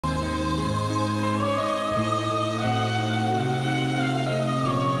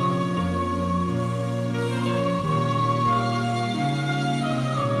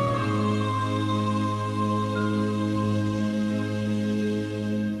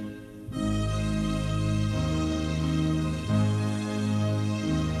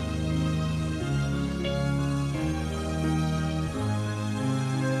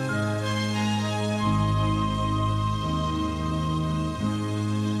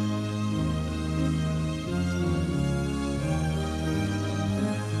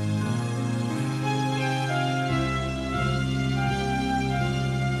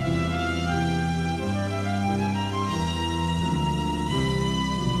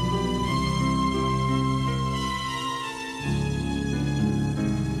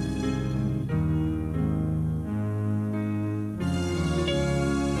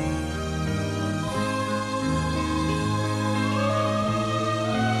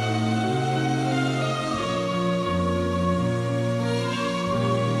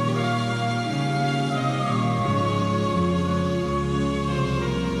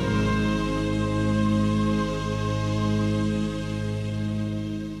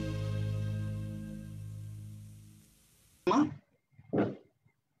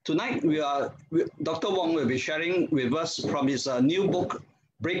Tonight, Dr. Wong will be sharing with us from his new book,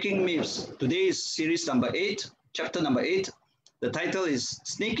 Breaking Myths. Today is series number 8, chapter number 8. The title is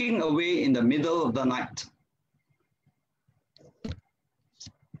Sneaking Away in the Middle of the Night.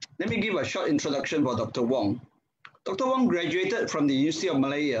 Let me give a short introduction for Dr. Wong. Dr. Wong graduated from the University of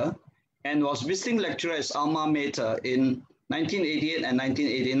Malaya and was visiting lecturer at alma mater in 1988 and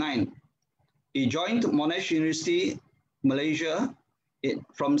 1989. He joined Monash University, Malaysia,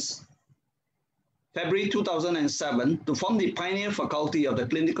 from February 2007 to form the pioneer faculty of the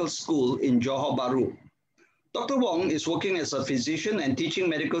clinical school in Johor Bahru. Dr. Wong is working as a physician and teaching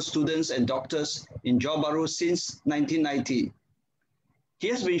medical students and doctors in Johor Bahru since 1990. He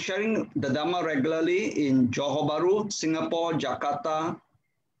has been sharing the Dhamma regularly in Johor Bahru, Singapore, Jakarta,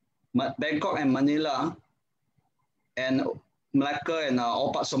 Bangkok and Manila, and Malacca and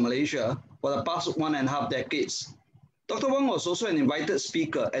all parts of Malaysia for the past 1.5 decades. Dr. Wong was also an invited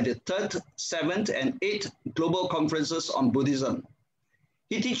speaker at the 3rd, 7th, and 8th global conferences on Buddhism.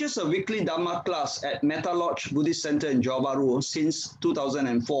 He teaches a weekly Dhamma class at Metta Lodge Buddhist Center in Johor Bahru since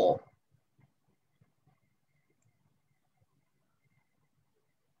 2004.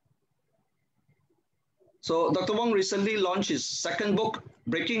 So Dr. Wong recently launched his second book,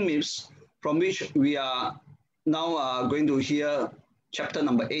 Breaking Myths, from which we are now going to hear chapter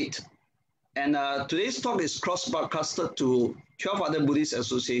number 8. And today's talk is cross-broadcasted to 12 other Buddhist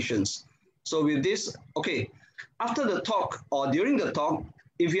associations. So with this, okay, after the talk or during the talk,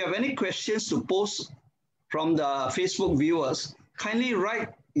 if you have any questions to post from the Facebook viewers, kindly write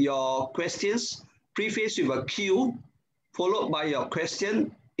your questions, preface with a Q, followed by your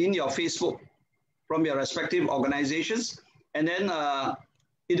question in your Facebook from your respective organizations. And then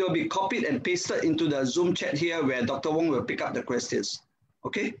it will be copied and pasted into the Zoom chat here where Dr. Wong will pick up the questions.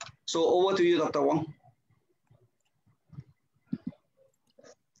 Okay, so over to you, Dr. Wong.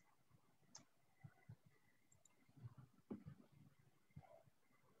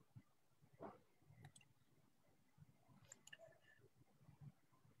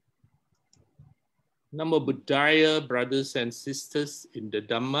 Namo Buddhaya, brothers and sisters in the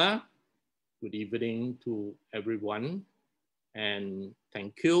Dhamma. Good evening to everyone, and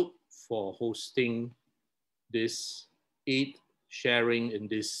thank you for hosting this 8th sharing in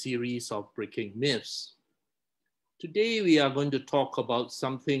this series of Breaking Myths. Today we are going to talk about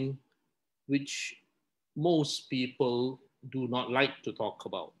something which most people do not like to talk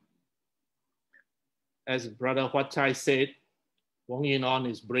about. As Brother Huachai said, Wong Yin On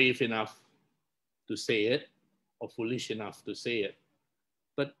is brave enough to say it, or foolish enough to say it.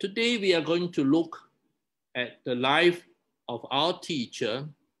 But today we are going to look at the life of our teacher,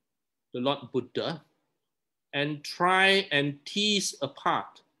 the Lord Buddha, and try and tease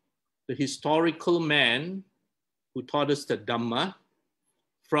apart the historical man who taught us the Dhamma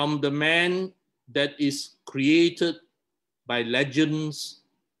from the man that is created by legends,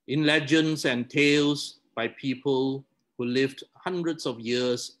 in legends and tales by people who lived hundreds of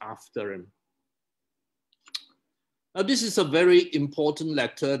years after him. Now, this is a very important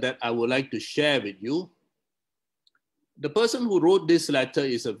letter that I would like to share with you. The person who wrote this letter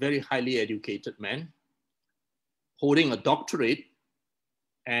is a very highly educated man, holding a doctorate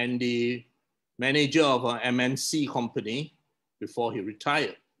and the manager of an MNC company before he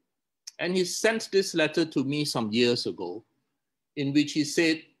retired. And he sent this letter to me some years ago, in which he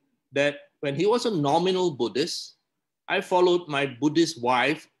said that when he was a nominal Buddhist, I followed my Buddhist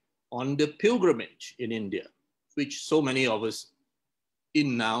wife on the pilgrimage in India, which so many of us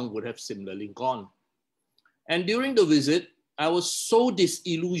in now would have similarly gone. And during the visit, I was so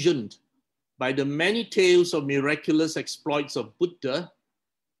disillusioned by the many tales of miraculous exploits of Buddha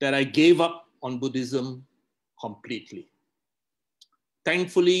that I gave up on Buddhism completely.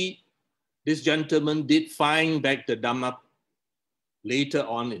 Thankfully, this gentleman did find back the Dhamma later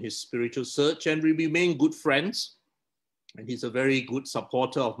on in his spiritual search, and we remained good friends, and he's a very good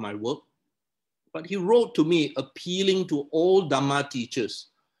supporter of my work. But he wrote to me appealing to all Dhamma teachers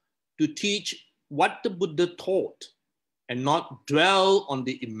to teach what the Buddha taught and not dwell on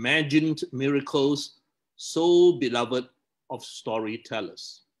the imagined miracles so beloved of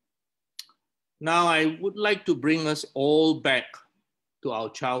storytellers. Now, I would like to bring us all back to our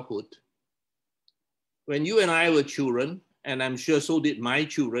childhood. When you and I were children, and I'm sure so did my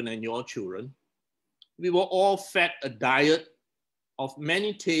children and your children, we were all fed a diet of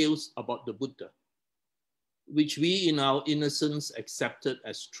many tales about the Buddha, which we in our innocence accepted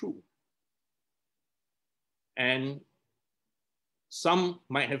as true. And some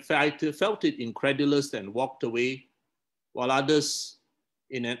might have felt it incredulous and walked away, while others,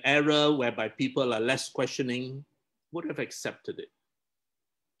 in an era whereby people are less questioning, would have accepted it.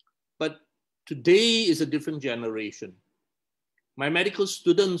 Today is a different generation. My medical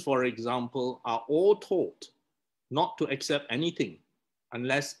students, for example, are all taught not to accept anything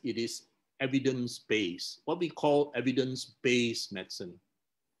unless it is evidence-based, what we call evidence-based medicine.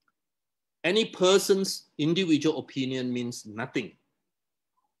 Any person's individual opinion means nothing.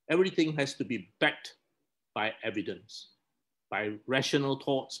 Everything has to be backed by evidence, by rational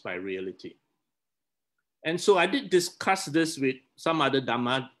thoughts, by reality. And so I did discuss this with some other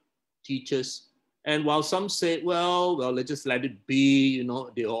Dhamma teachers. And while some said, well, let's just let it be, you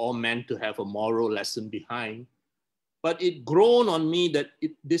know, they are all meant to have a moral lesson behind. But it grown on me that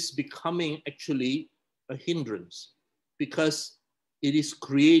this becoming actually a hindrance because it is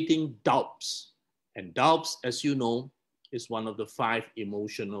creating doubts. And doubts, as you know, is one of the 5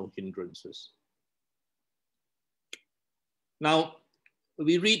 emotional hindrances. Now,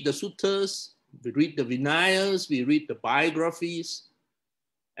 we read the suttas, we read the Vinayas, we read the biographies,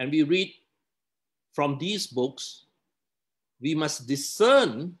 and we read from these books, we must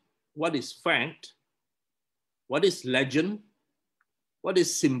discern what is fact, what is legend, what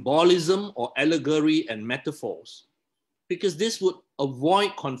is symbolism or allegory and metaphors, because this would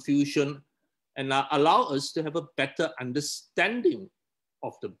avoid confusion and allow us to have a better understanding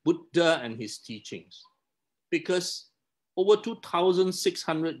of the Buddha and his teachings. Because over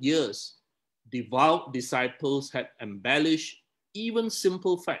 2,600 years, devout disciples had embellished even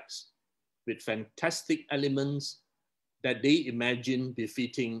simple facts with fantastic elements that they imagined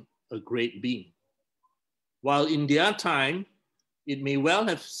befitting a great being. While in their time, it may well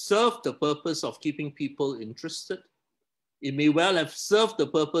have served the purpose of keeping people interested. It may well have served the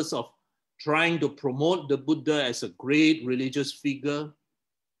purpose of trying to promote the Buddha as a great religious figure.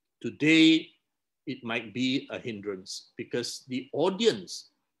 Today, it might be a hindrance because the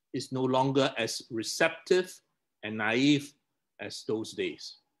audience is no longer as receptive and naive as those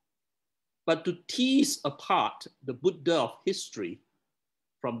days. But to tease apart the Buddha of history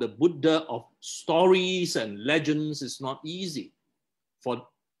from the Buddha of stories and legends is not easy, for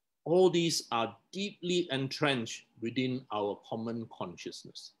all these are deeply entrenched within our common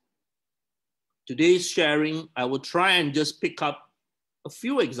consciousness. Today's sharing, I will try and just pick up a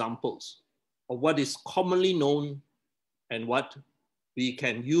few examples of what is commonly known and what we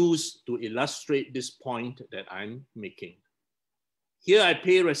can use to illustrate this point that I'm making. Here I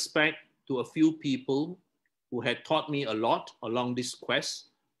pay respect to a few people who had taught me a lot along this quest,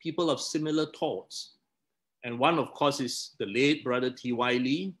 people of similar thoughts. And one, of course, is the late Brother T.Y.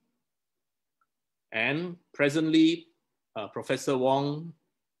 Lee, and presently Professor Wong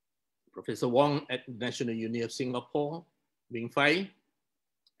at National University of Singapore, Wing Fai,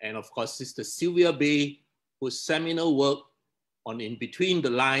 and of course Sister Sylvia Bay, whose seminal work on In Between the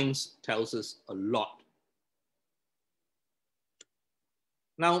Lines tells us a lot.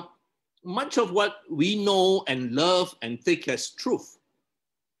 Now, much of what we know and love and take as truth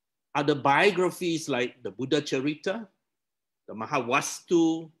are the biographies like the Buddha Charita, the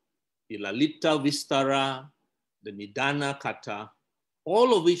Mahavastu, the Lalita Vistara, the Nidana Katha,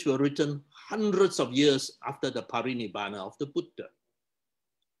 all of which were written hundreds of years after the Parinibbana of the Buddha.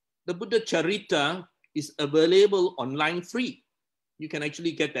 The Buddha Charita is available online free. You can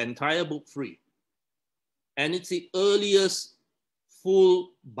actually get the entire book free. And it's the earliest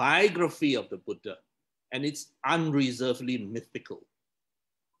full biography of the Buddha, and it's unreservedly mythical.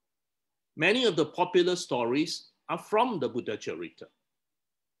 Many of the popular stories are from the Buddha Charita.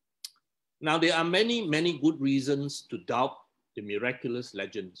 Now, there are many, many good reasons to doubt the miraculous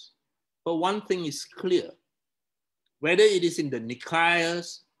legends. But one thing is clear, whether it is in the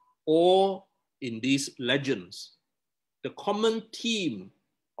Nikayas or in these legends, the common theme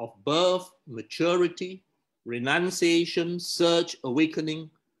of birth, maturity, renunciation, search, awakening,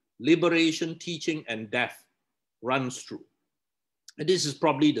 liberation, teaching, and death runs through. And this is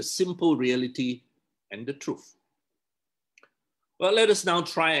probably the simple reality and the truth. Well, let us now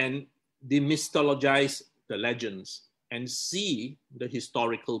try and demythologize the legends and see the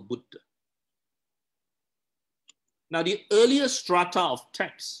historical Buddha. Now, the earliest strata of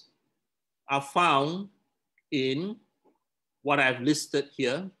texts are found in what I've listed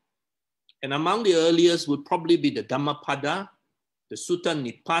here. And among the earliest would probably be the Dhammapada, the Sutta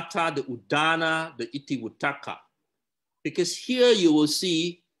Nipata, the Udana, the Itivuttaka. Because here you will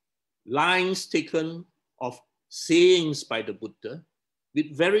see lines taken of sayings by the Buddha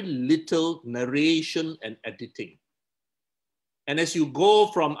with very little narration and editing. And as you go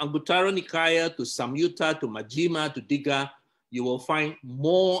from Anguttara Nikaya to Samyutta to Majjhima to Digha, you will find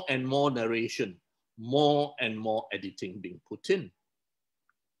more and more narration, more and more editing being put in.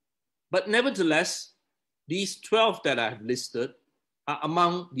 But nevertheless, these 12 that I have listed are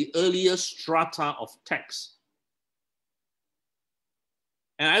among the earlier strata of texts.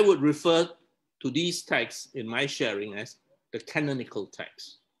 And I would refer to these texts in my sharing as the canonical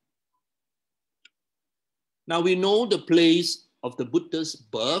texts. Now we know the place of the Buddha's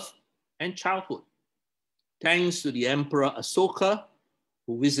birth and childhood, thanks to the Emperor Asoka,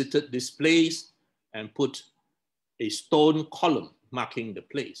 who visited this place and put a stone column marking the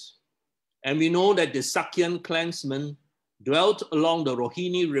place. And we know that the Sakyan clansmen dwelt along the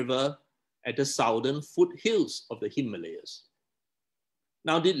Rohini River at the southern foothills of the Himalayas.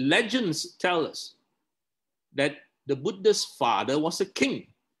 Now, the legends tell us that the Buddha's father was a king,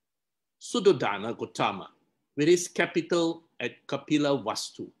 Suddhodana Gautama, with his capital at Kapila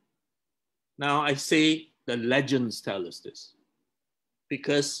Vastu. Now, I say the legends tell us this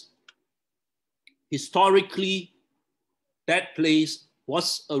because historically, that place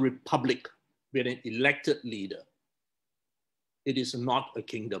was a republic with an elected leader. It is not a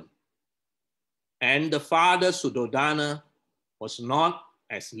kingdom. And the father, Suddhodana, was not,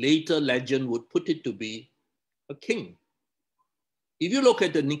 as later legend would put it to be, a king. If you look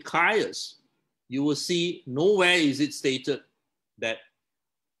at the Nikayas, you will see nowhere is it stated that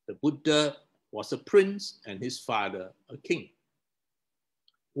the Buddha was a prince and his father a king.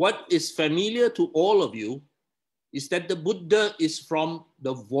 What is familiar to all of you is that the Buddha is from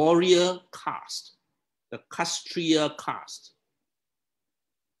the warrior caste, the Kshatriya caste.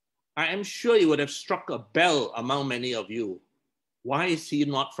 I am sure it would have struck a bell among many of you. Why is he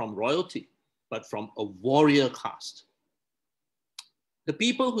not from royalty, but from a warrior caste? The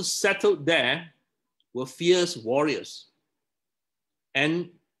people who settled there were fierce warriors, and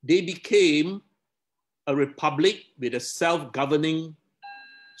they became a republic with a self-governing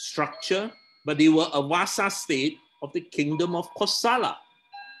structure, but they were a vasa state of the kingdom of Kosala.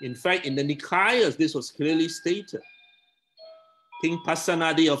 In fact, in the Nikayas, this was clearly stated. King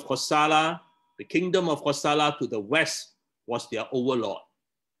Pasenadi of Kosala, the kingdom of Kosala to the west was their overlord.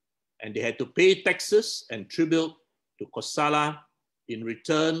 And they had to pay taxes and tribute to Kosala in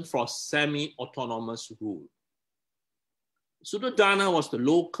return for semi-autonomous rule. Suddhodana was the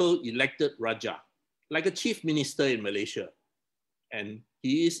local elected Raja, like a chief minister in Malaysia. And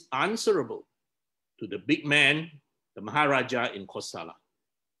he is answerable to the big man, the Maharaja in Kosala.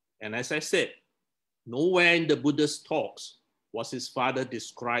 And as I said, nowhere in the Buddhist talks was his father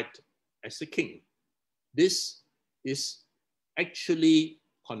described as a king. This is actually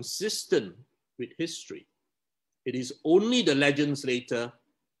consistent with history. It is only the legends later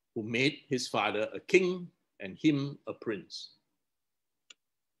who made his father a king and him a prince.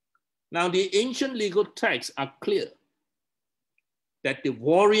 Now, the ancient legal texts are clear that the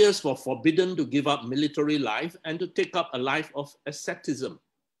warriors were forbidden to give up military life and to take up a life of asceticism.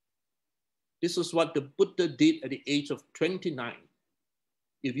 This is what the Buddha did at the age of 29.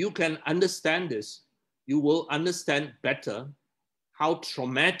 If you can understand this, you will understand better how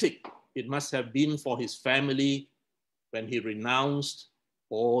traumatic it must have been for his family when he renounced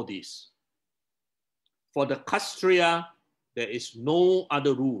all this. For the Kshatriya, there is no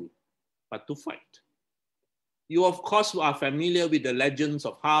other rule but to fight. You, of course, are familiar with the legends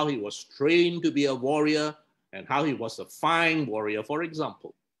of how he was trained to be a warrior and how he was a fine warrior, for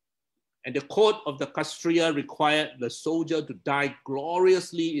example. And the code of the Kshatriya required the soldier to die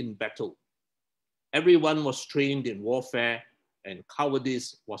gloriously in battle. Everyone was trained in warfare, and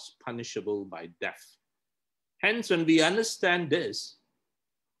cowardice was punishable by death. Hence, when we understand this,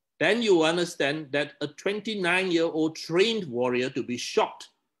 then you understand that a 29-year-old trained warrior to be shot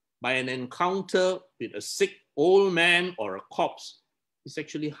by an encounter with a sick old man or a corpse is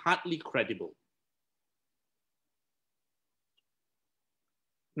actually hardly credible.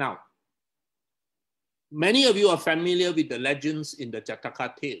 Now, many of you are familiar with the legends in the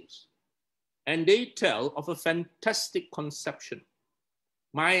Jataka tales, and they tell of a fantastic conception,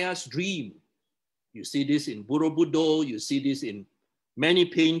 Maya's dream. You see this in Borobudur, you see this in many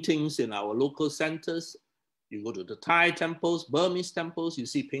paintings in our local centers. You go to the Thai temples, Burmese temples, you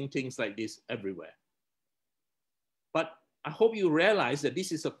see paintings like this everywhere. But I hope you realize that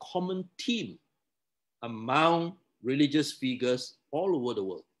this is a common theme among religious figures all over the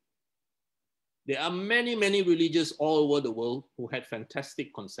world. There are many, many religions all over the world who had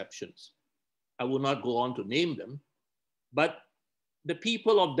fantastic conceptions. I will not go on to name them, but the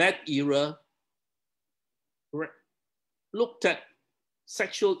people of that era looked at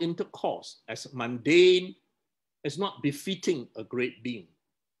sexual intercourse as mundane, as not befitting a great being.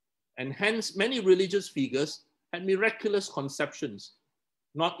 And hence, many religious figures had miraculous conceptions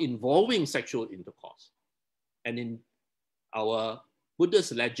not involving sexual intercourse. And in our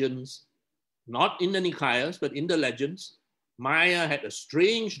Buddhist legends, not in the Nikayas, but in the legends, Maya had a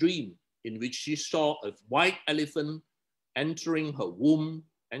strange dream in which she saw a white elephant entering her womb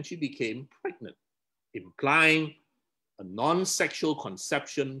and she became pregnant, implying a non-sexual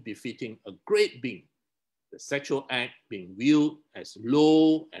conception befitting a great being, the sexual act being viewed as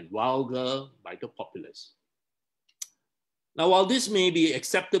low and vulgar by the populace. Now, while this may be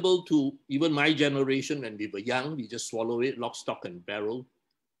acceptable to even my generation when we were young, we just swallow it, lock, stock, and barrel,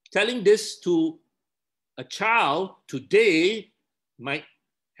 telling this to a child today might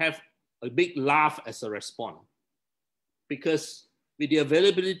have a big laugh as a response. Because with the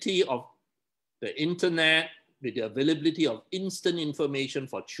availability of the internet, with the availability of instant information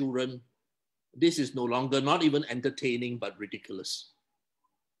for children, this is no longer not even entertaining, but ridiculous.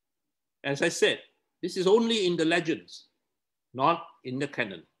 As I said, this is only in the legends, not in the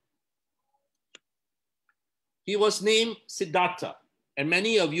canon. He was named Siddhartha, and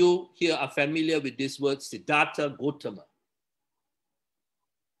many of you here are familiar with this word, Siddhartha Gautama.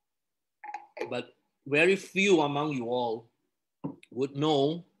 But very few among you all would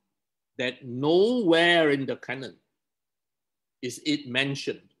know that nowhere in the canon is it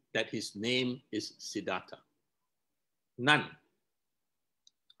mentioned that his name is Siddhartha. None.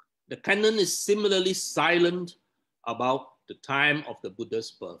 The canon is similarly silent about the time of the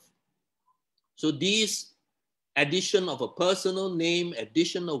Buddha's birth. So these addition of a personal name,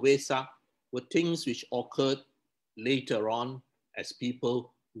 addition of Vesak, were things which occurred later on as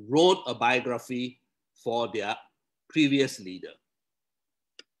people wrote a biography for their previous leader.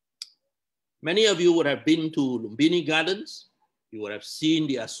 Many of you would have been to Lumbini Gardens. You would have seen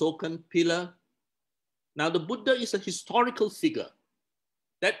the Asokan pillar. Now, the Buddha is a historical figure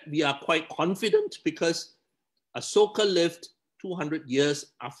that we are quite confident because Asoka lived 200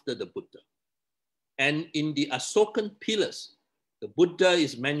 years after the Buddha. And in the Asokan pillars, the Buddha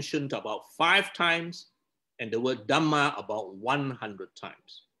is mentioned about 5 times and the word Dhamma about 100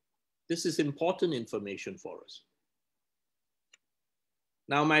 times. This is important information for us.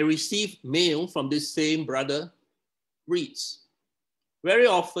 Now, my received mail from this same brother reads, very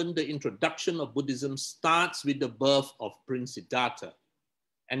often the introduction of Buddhism starts with the birth of Prince Siddhartha,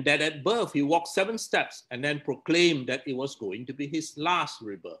 and that at birth he walked 7 steps and then proclaimed that it was going to be his last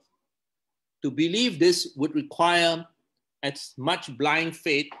rebirth. To believe this would require as much blind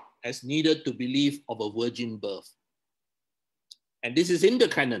faith as needed to believe of a virgin birth. And this is in the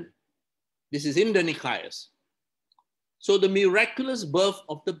canon. This is in the Nikayas. So the miraculous birth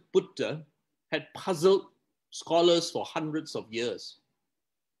of the Buddha had puzzled scholars for hundreds of years.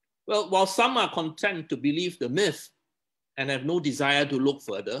 Well, while some are content to believe the myth and have no desire to look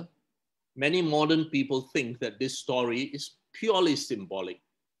further, many modern people think that this story is purely symbolic.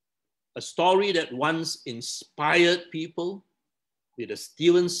 A story that once inspired people with a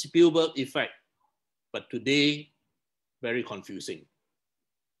Steven Spielberg effect, but today, very confusing.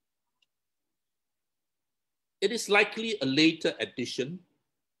 It is likely a later addition,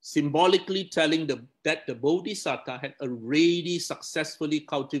 symbolically telling that the Bodhisattva had already successfully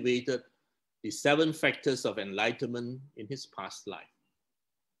cultivated the 7 factors of enlightenment in his past life.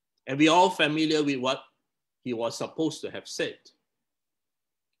 And we're all familiar with what he was supposed to have said.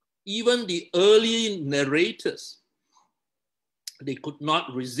 Even the early narrators, they could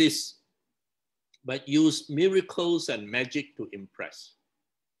not resist, but used miracles and magic to impress.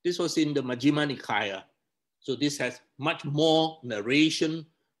 This was in the Majjhima Nikaya. So this has much more narration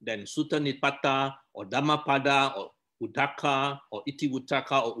than Sutta Nipata or Dhammapada or Uddaka or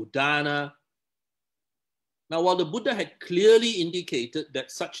Itivuttaka or Udana. Now, while the Buddha had clearly indicated that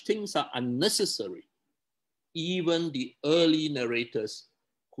such things are unnecessary, even the early narrators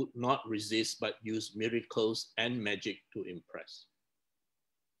could not resist but use miracles and magic to impress.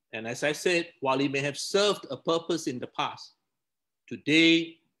 And as I said, while it may have served a purpose in the past,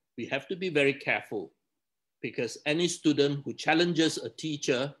 today we have to be very careful because any student who challenges a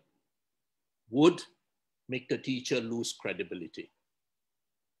teacher would make the teacher lose credibility.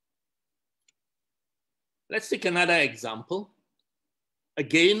 Let's take another example.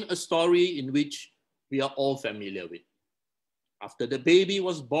 Again, a story in which we are all familiar with. After the baby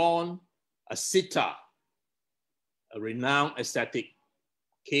was born, a siddha, a renowned ascetic,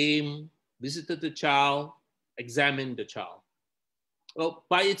 came, visited the child, examined the child. Well,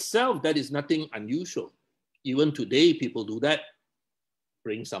 by itself, that is nothing unusual. Even today, people do that.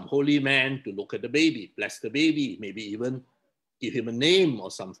 Bring some holy man to look at the baby, bless the baby, maybe even give him a name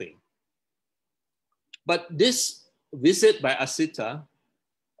or something. But this visit by a siddha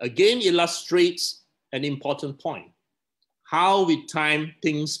again illustrates an important point. How with time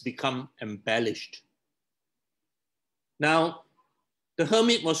things become embellished. Now, the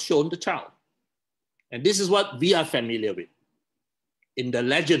hermit was shown the child. And this is what we are familiar with. in the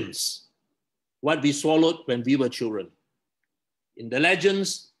legends, what we swallowed when we were children. In the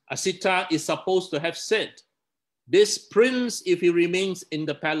legends, Asita is supposed to have said, this prince, if he remains in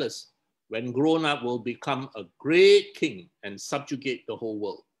the palace, when grown up will become a great king and subjugate the whole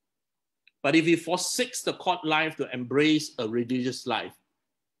world. But if he forsakes the court life to embrace a religious life,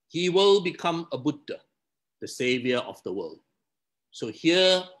 he will become a Buddha, the savior of the world. So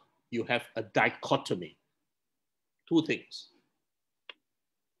here you have a dichotomy, two things.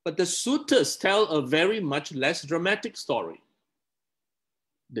 But the suttas tell a very much less dramatic story.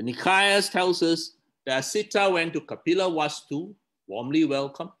 The Nikayas tells us that Asita went to Kapila Vastu, warmly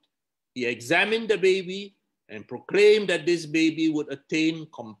welcomed. He examined the baby and proclaimed that this baby would attain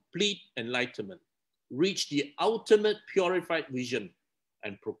complete enlightenment, reach the ultimate purified vision,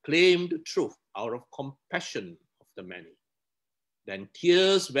 and proclaim the truth out of compassion of the many. Then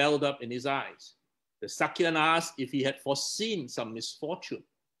tears welled up in his eyes. The Sakyan asked if he had foreseen some misfortune,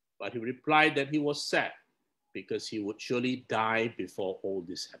 but he replied that he was sad because he would surely die before all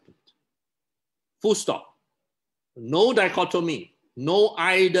this happened. Full stop. No dichotomy, no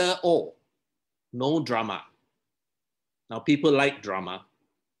either or, no drama. Now people like drama.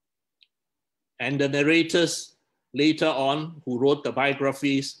 And the narrators later on who wrote the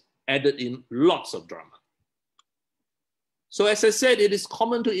biographies added in lots of drama. So as I said, it is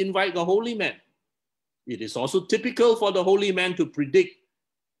common to invite the holy man. It is also typical for the holy man to predict.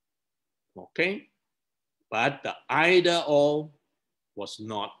 Okay? But the either or was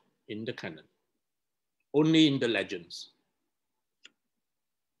not in the canon, only in the legends.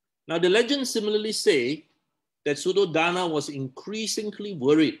 Now the legends similarly say that Suddhodana was increasingly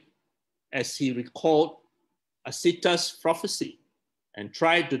worried as he recalled Asita's prophecy and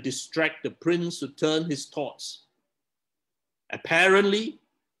tried to distract the prince to turn his thoughts. Apparently,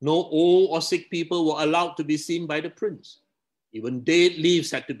 no old or sick people were allowed to be seen by the prince. Even dead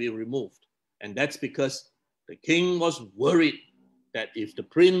leaves had to be removed. And that's because the king was worried that if the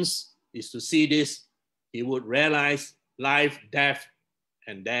prince is to see this, he would realize life, death,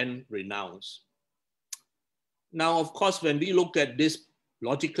 and then renounce. Now, of course, when we look at this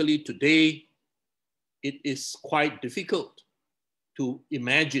logically today, it is quite difficult to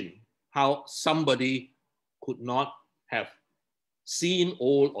imagine how somebody could not have seen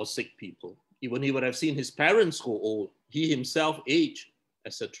old or sick people. Even he would have seen his parents go old, he himself age,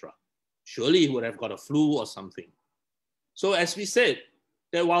 etc. Surely he would have got a flu or something. So as we said,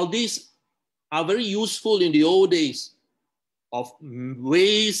 that while these are very useful in the old days of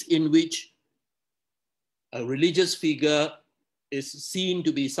ways in which a religious figure is seen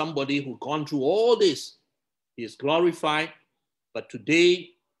to be somebody who's gone through all this, he is glorified, but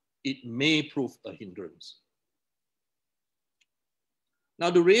today it may prove a hindrance. Now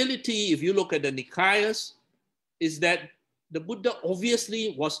the reality, if you look at the Nikayas, is that the Buddha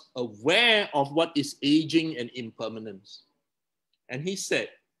obviously was aware of what is aging and impermanence. And he said,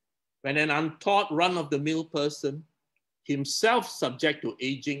 when an untaught run-of-the-mill person, himself subject to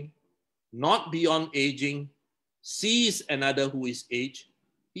aging, not beyond aging, sees another who is aged,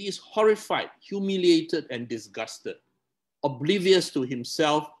 he is horrified, humiliated, and disgusted, oblivious to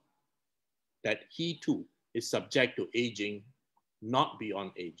himself that he too is subject to aging, not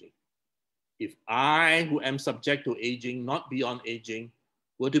beyond aging. If I, who am subject to aging, not beyond aging,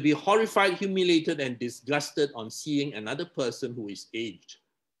 were to be horrified, humiliated, and disgusted on seeing another person who is aged,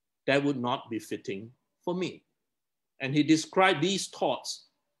 that would not be fitting for me. And he described these thoughts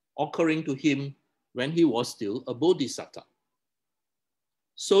occurring to him when he was still a bodhisattva.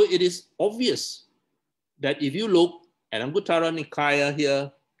 So it is obvious that if you look at Anguttara Nikaya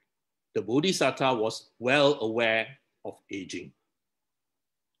here, the bodhisattva was well aware of aging.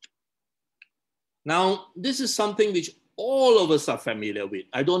 Now, this is something which all of us are familiar with.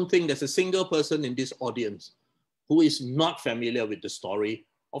 I don't think there's a single person in this audience who is not familiar with the story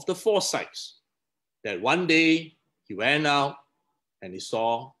of the four Sikhs. That one day he went out and he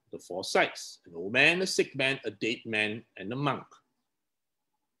saw the four Sikhs, an old man, a sick man, a dead man, and a monk.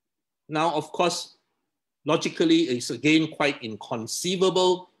 Now, of course, logically, it's again quite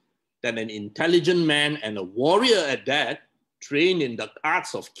inconceivable that an intelligent man and a warrior at that, trained in the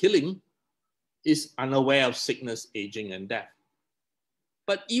arts of killing, is unaware of sickness, aging, and death.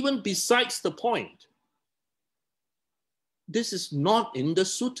 But even besides the point, this is not in the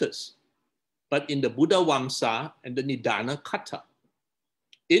suttas, but in the Buddha Vamsa and the Nidana Katha.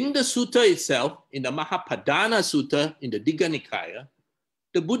 In the sutta itself, in the Mahapadana Sutta, in the Digha Nikaya,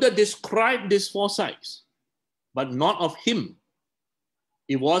 the Buddha described these four Sikhs, but not of him.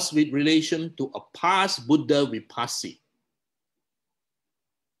 It was with relation to a past Buddha Vipassi.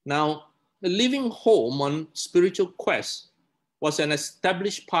 Now, the living home on spiritual quest was an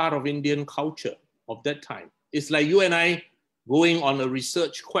established part of Indian culture of that time. It's like you and I going on a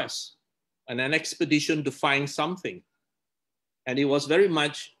research quest and an expedition to find something. And it was very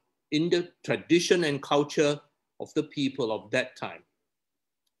much in the tradition and culture of the people of that time.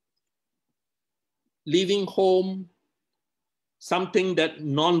 Leaving home, something that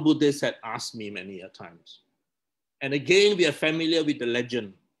non-Buddhists had asked me many a times. And again, we are familiar with the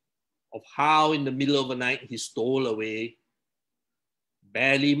legend of how in the middle of the night he stole away,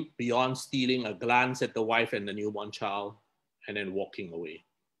 barely beyond stealing a glance at the wife and the newborn child, and then walking away.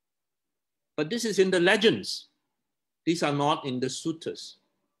 But this is in the legends. These are not in the suttas.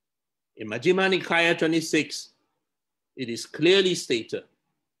 In Majjhima Nikaya 26, it is clearly stated,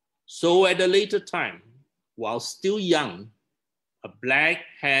 so at a later time, while still young, a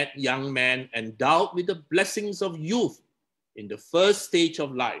black-haired young man endowed with the blessings of youth in the first stage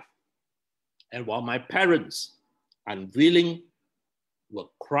of life, and while my parents, unwilling, were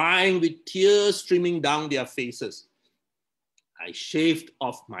crying with tears streaming down their faces, I shaved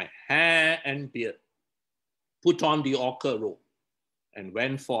off my hair and beard, put on the ochre robe, and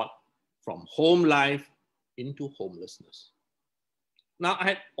went forth from home life into homelessness. Now, I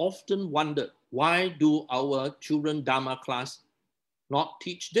had often wondered, why do our children Dharma class not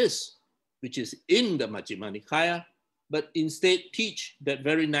teach this, which is in the Majjhima Nikaya, but instead teach that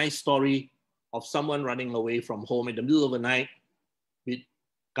very nice story of someone running away from home in the middle of the night with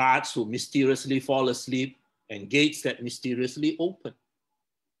guards who mysteriously fall asleep and gates that mysteriously open.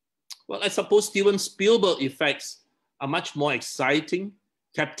 Well, I suppose Steven Spielberg effects are much more exciting,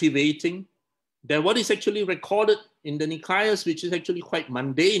 captivating than what is actually recorded in the Nikayas, which is actually quite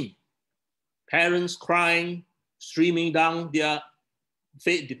mundane. Parents crying, streaming down their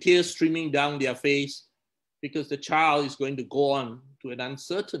face, the tears streaming down their face, because the child is going to go on to an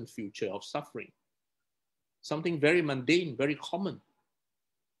uncertain future of suffering. Something very mundane, very common.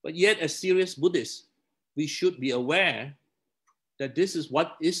 But yet, as serious Buddhists, we should be aware that this is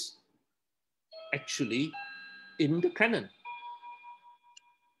what is actually in the canon.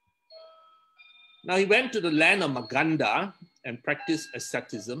 Now, he went to the land of Maganda and practiced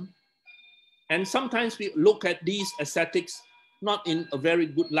asceticism. And sometimes we look at these ascetics not in a very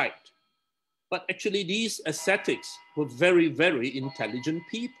good light. But actually, these ascetics were very, very intelligent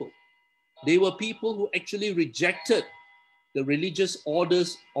people. They were people who actually rejected the religious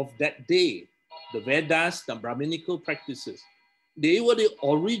orders of that day, the Vedas, the Brahminical practices. They were the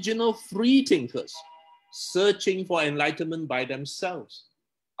original free thinkers, searching for enlightenment by themselves,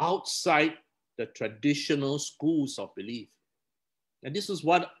 outside the traditional schools of belief. And this is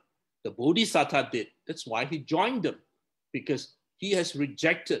what the Bodhisattva did. That's why he joined them, because he has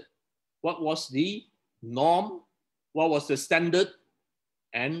rejected what was the norm, what was the standard,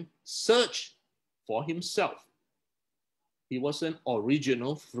 and searched for himself. He was an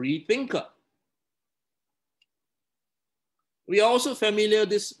original free thinker. We are also familiar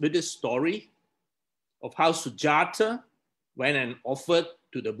with this story of how Sujata went and offered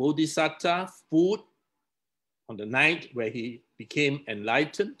to the Bodhisattva food on the night where he became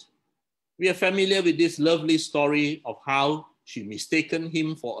enlightened. We are familiar with this lovely story of how she mistaken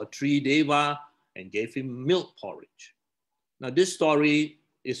him for a tree deva and gave him milk porridge. Now, this story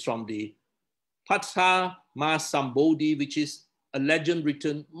is from the Patha Ma Sambodhi, which is a legend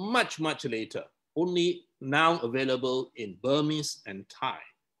written much, much later, only now available in Burmese and Thai.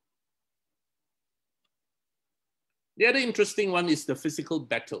 The other interesting one is the physical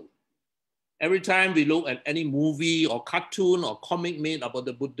battle. Every time we look at any movie or cartoon or comic made about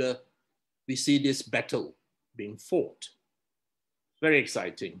the Buddha, we see this battle being fought. Very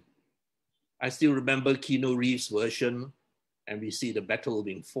exciting. I still remember Keanu Reeves' version, and we see the battle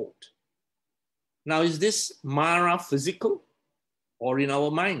being fought. Now, is this Mara physical or in our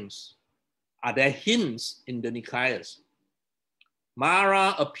minds? Are there hints in the Nikayas?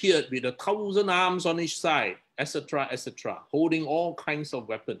 Mara appeared with 1,000 arms on each side, etc., holding all kinds of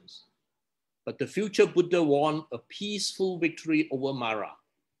weapons. But the future Buddha won a peaceful victory over Mara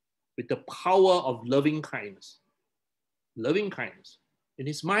with the power of loving kindness. Loving kindness in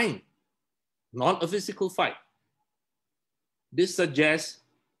his mind, not a physical fight. This suggests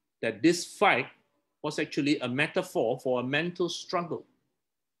that this fight was actually a metaphor for a mental struggle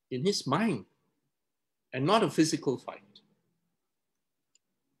in his mind and not a physical fight.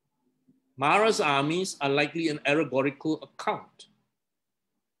 Mara's armies are likely an allegorical account.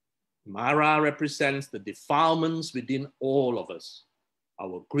 Mara represents the defilements within all of us,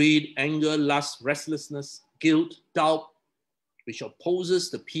 our greed, anger, lust, restlessness, guilt, doubt, which opposes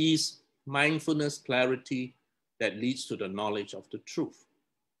the peace, mindfulness, clarity that leads to the knowledge of the truth.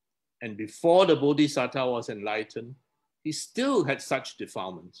 And before the Bodhisattva was enlightened, he still had such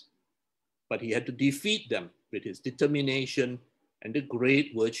defilements, but he had to defeat them with his determination and the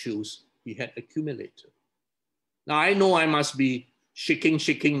great virtues he had accumulated. Now, I know I must be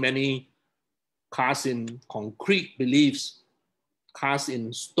shaking many cast in concrete beliefs, cast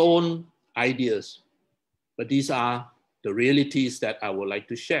in stone ideas, but these are the realities that I would like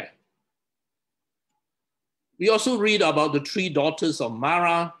to share. We also read about the three daughters of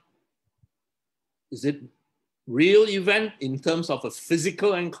Mara. Is it real event in terms of a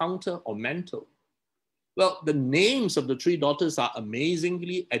physical encounter or mental? Well, the names of the three daughters are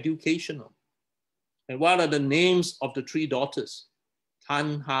amazingly educational. And what are the names of the three daughters?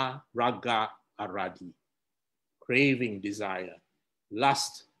 Tanha, Raga, Aradi. Craving, desire,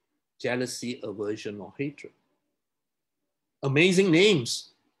 lust, jealousy, aversion, or hatred. Amazing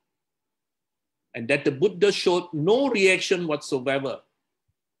names. And that the Buddha showed no reaction whatsoever.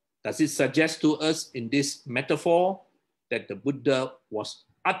 Does it suggest to us in this metaphor that the Buddha was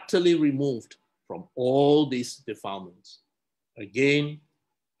utterly removed from all these defilements? Again,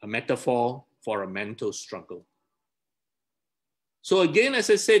 a metaphor for a mental struggle. So again, as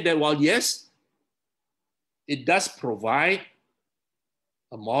I said, that while yes, it does provide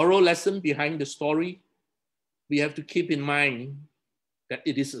a moral lesson behind the story, we have to keep in mind that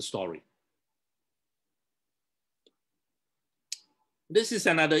it is a story. This is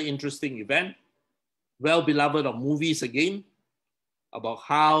another interesting event, well beloved of movies again, about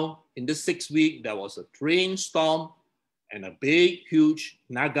how in the 6th week there was a train storm and a big, huge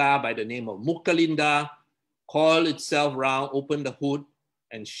naga by the name of Mukkalinda coiled itself round, opened the hood,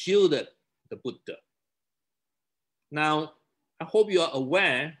 and shielded the Buddha. Now, I hope you are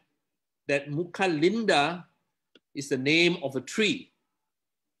aware that Mukkalinda is the name of a tree.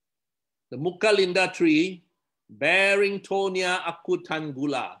 The Mukkalinda tree, bearing Tonia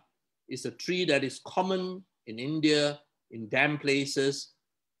acutangula, is a tree that is common in India, in damp places,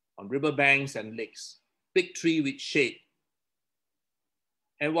 on riverbanks and lakes. Big tree with shade.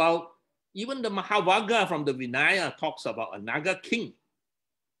 And while even the Mahavagga from the Vinaya talks about a Naga king,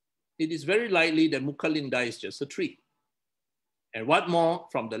 it is very likely that Mukkalinda is just a tree. And what more,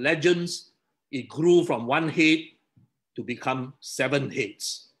 from the legends, it grew from one head to become 7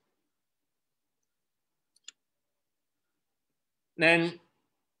 heads. Then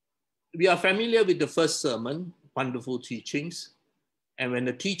we are familiar with the first sermon, wonderful teachings. And when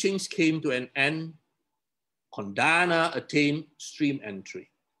the teachings came to an end, Kondana attained stream entry.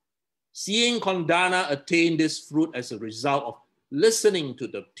 Seeing Kondana attain this fruit as a result of listening to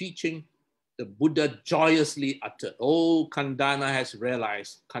the teaching, the Buddha joyously uttered, "Oh, Kondana has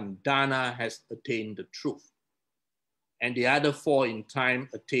realized, Kondana has attained the truth." And the other 4 in time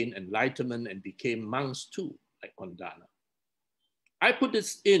attained enlightenment and became monks too, like Kondana. I put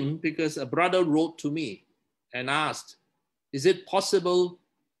this in because a brother wrote to me and asked, is it possible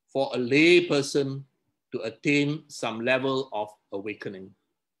for a lay person to attain some level of awakening?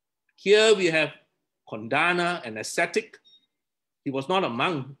 Here we have Kondana, an ascetic. He was not a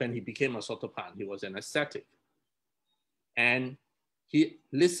monk when he became a Sotapan. He was an ascetic. And he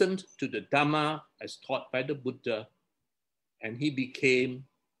listened to the Dhamma as taught by the Buddha, and he became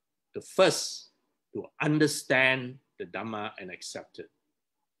the first to understand the Dhamma and accept it,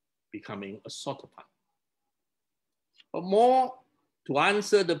 becoming a Sotapan. But more to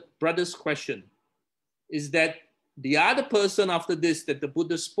answer the brother's question is that the other person after this that the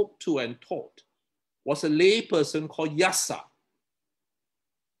Buddha spoke to and taught was a lay person called Yasa.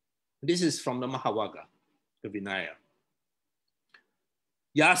 This is from the Mahavagga, the Vinaya.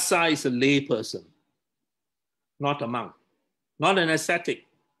 Yasa is a lay person, not a monk, not an ascetic,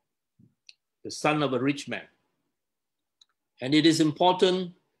 the son of a rich man. And it is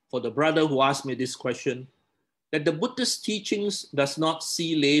important for the brother who asked me this question that the Buddhist teachings does not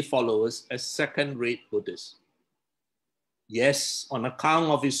see lay followers as second-rate Buddhists. Yes, on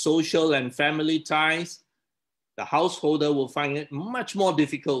account of his social and family ties, the householder will find it much more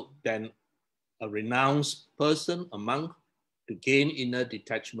difficult than a renounced person, a monk, to gain inner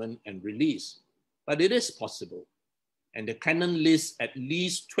detachment and release. But it is possible. And the canon lists at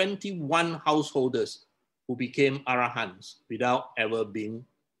least 21 householders who became arahants without ever being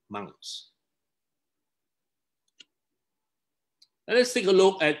monks. Now let's take a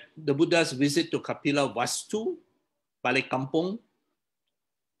look at the Buddha's visit to Kapila Vastu, Balik Kampung.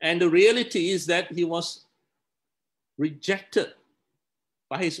 And the reality is that he was rejected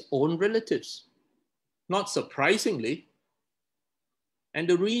by his own relatives, not surprisingly. And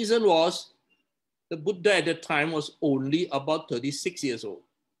the reason was the Buddha at that time was only about 36 years old.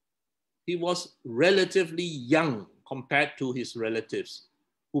 He was relatively young compared to his relatives,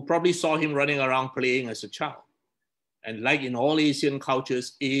 who probably saw him running around playing as a child. And like in all Asian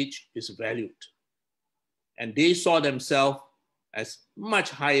cultures, age is valued. And they saw themselves as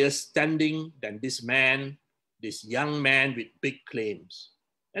much higher standing than this man, this young man with big claims.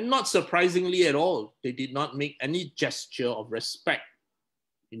 And not surprisingly at all, they did not make any gesture of respect.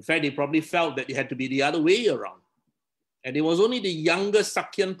 In fact, they probably felt that it had to be the other way around. And it was only the younger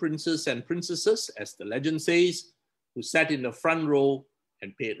Sakyan princes and princesses, as the legend says, who sat in the front row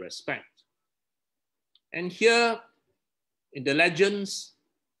and paid respect. And here in the legends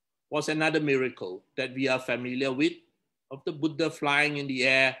was another miracle that we are familiar with, of the Buddha flying in the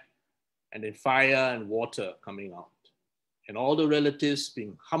air and then fire and water coming out. And all the relatives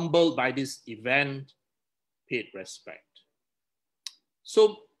being humbled by this event paid respect.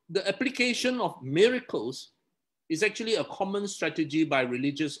 So the application of miracles is actually a common strategy by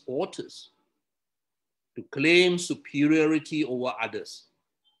religious authors to claim superiority over others.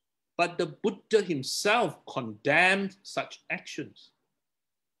 But the Buddha himself condemned such actions.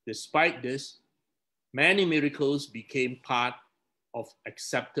 Despite this, many miracles became part of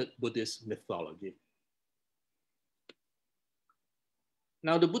accepted Buddhist mythology.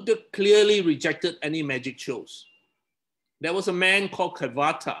 Now, the Buddha clearly rejected any magic shows. There was a man called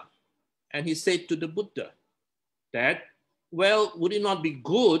Kevata, and he said to the Buddha that, well, would it not be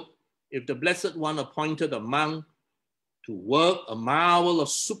good if the Blessed One appointed a monk to work a marvel of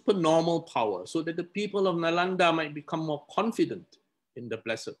supernormal power so that the people of Nalanda might become more confident in the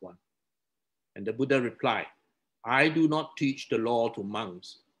Blessed One? And the Buddha replied, I do not teach the law to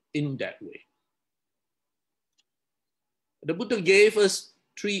monks in that way. The Buddha gave us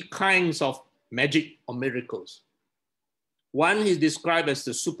three kinds of magic or miracles. One is described as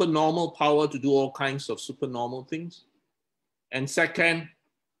the supernormal power to do all kinds of supernormal things. And second,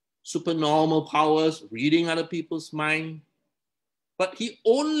 supernormal powers, reading other people's mind. But he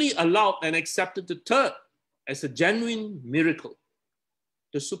only allowed and accepted the third as a genuine miracle,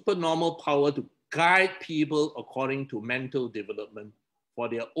 the supernormal power to guide people according to mental development for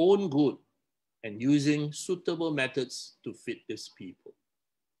their own good and using suitable methods to fit these people.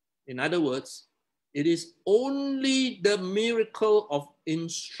 In other words, it is only the miracle of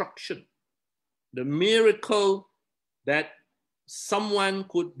instruction, the miracle that someone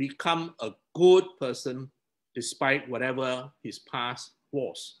could become a good person despite whatever his past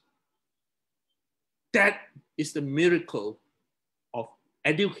was. That is the miracle of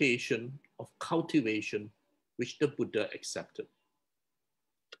education, of cultivation, which the Buddha accepted.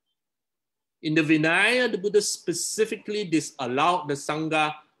 In the Vinaya, the Buddha specifically disallowed the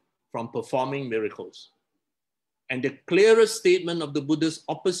Sangha from performing miracles. And the clearest statement of the Buddha's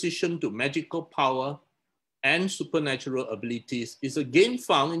opposition to magical power and supernatural abilities is again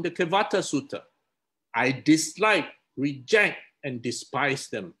found in the Kevata Sutta. I dislike, reject, and despise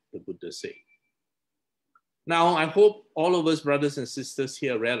them, the Buddha said. Now, I hope all of us brothers and sisters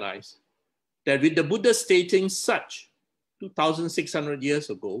here realize that with the Buddha stating such 2,600 years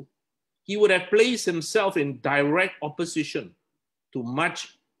ago, he would have placed himself in direct opposition to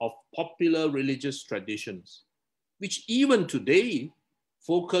much of popular religious traditions, which even today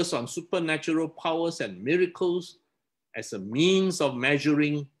focus on supernatural powers and miracles as a means of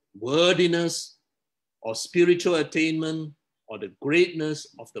measuring worthiness or spiritual attainment or the greatness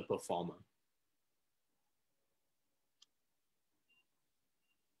of the performer.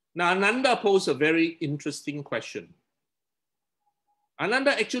 Now, Ananda posed a very interesting question.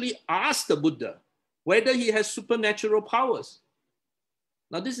 Ananda actually asked the Buddha whether he has supernatural powers.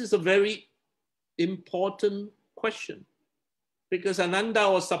 Now, this is a very important question because Ananda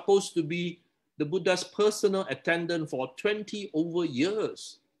was supposed to be the Buddha's personal attendant for 20 over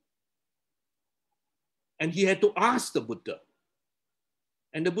years. And he had to ask the Buddha.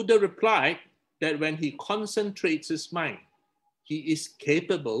 And the Buddha replied that when he concentrates his mind, he is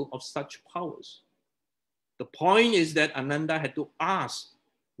capable of such powers. The point is that Ananda had to ask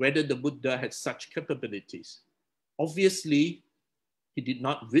whether the Buddha had such capabilities. Obviously, he did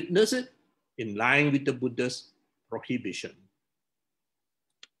not witness it in line with the Buddha's prohibition.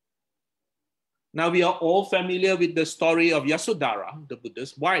 Now we are all familiar with the story of Yasodhara, the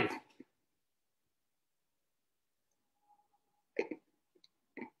Buddha's wife.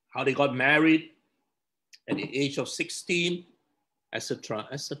 How they got married at the age of 16, etc.,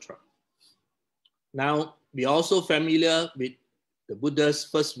 etc. Now, we are also familiar with the Buddha's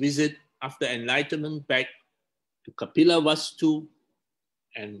first visit after enlightenment back to Kapilavastu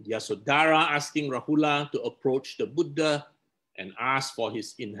and Yasodhara asking Rahula to approach the Buddha and ask for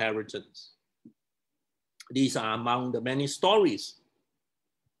his inheritance. These are among the many stories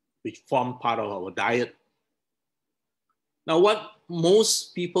which form part of our diet. Now, what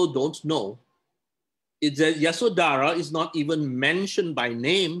most people don't know is that Yasodhara is not even mentioned by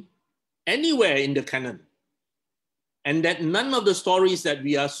name anywhere in the canon. And that none of the stories that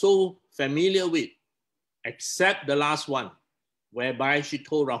we are so familiar with, except the last one, whereby she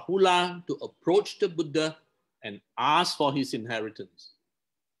told Rahula to approach the Buddha and ask for his inheritance.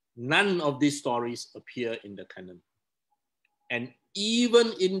 None of these stories appear in the canon. And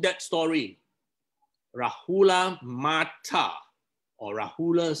even in that story, Rahula Mata, or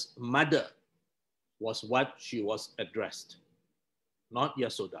Rahula's mother, was what she was addressed, not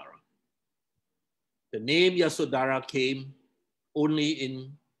Yasodhara. The name Yasodhara came only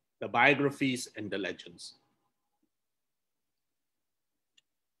in the biographies and the legends.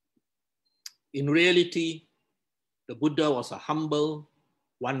 In reality, the Buddha was a humble,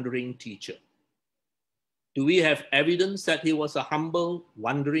 wandering teacher. Do we have evidence that he was a humble,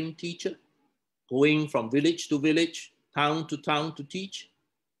 wandering teacher, going from village to village, town to town to teach?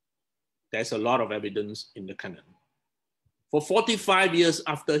 There's a lot of evidence in the canon. For 45 years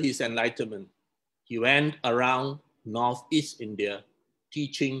after his enlightenment, he went around Northeast India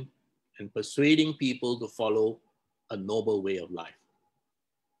teaching and persuading people to follow a noble way of life.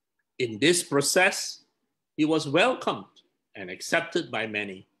 In this process, he was welcomed and accepted by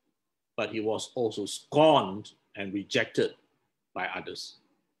many, but he was also scorned and rejected by others.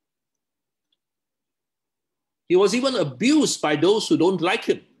 He was even abused by those who don't like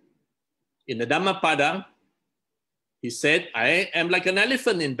him. In the Dhammapada, he said, I am like an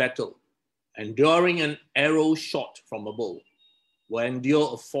elephant in battle, enduring an arrow shot from a bow, will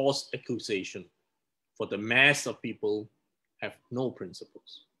endure a false accusation, for the mass of people have no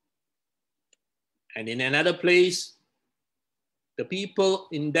principles. And in another place, the people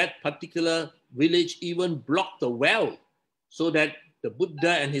in that particular village even blocked the well so that the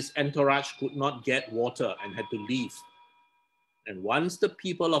Buddha and his entourage could not get water and had to leave. And once the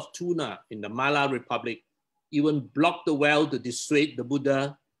people of Tuna in the Mala Republic even blocked the well to dissuade the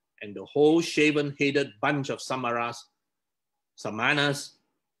Buddha and the whole shaven-headed bunch of Samanas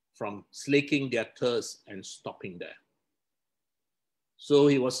from slaking their thirst and stopping there. So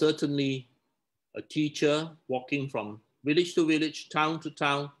he was certainly a teacher walking from village to village, town to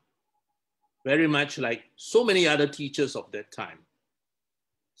town, very much like so many other teachers of that time.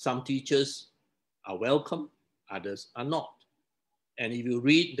 Some teachers are welcome, others are not. And if you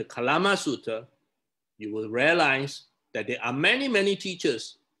read the Kalama Sutta, you will realize that there are many, many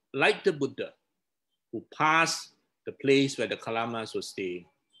teachers like the Buddha who passed the place where the Kalamas were staying.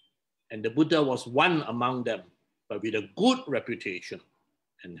 And the Buddha was one among them, but with a good reputation.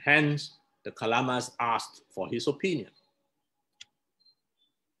 And hence, the Kalamas asked for his opinion.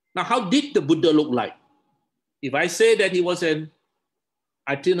 Now, how did the Buddha look like? If I say that he was an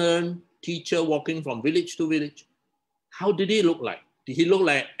itinerant teacher walking from village to village, how did he look like? Did he look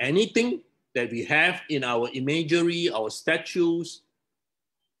like anything that we have in our imagery, our statues,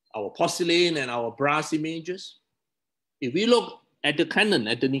 our porcelain and our brass images? If we look at the canon,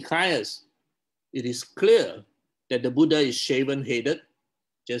 at the Nikayas, it is clear that the Buddha is shaven-headed,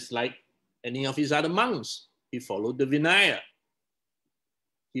 just like any of his other monks. He followed the Vinaya.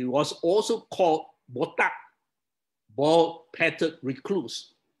 He was also called Botak, bald-pated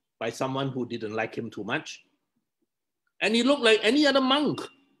recluse, by someone who didn't like him too much. And he looked like any other monk.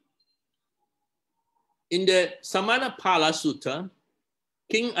 In the Samanapala Sutta,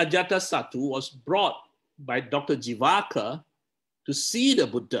 King Ajatasattu was brought by Dr. Jivaka to see the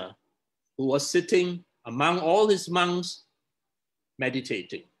Buddha, who was sitting among all his monks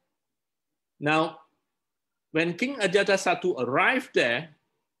meditating. Now, when King Ajatasattu arrived there,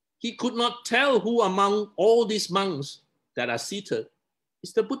 he could not tell who among all these monks that are seated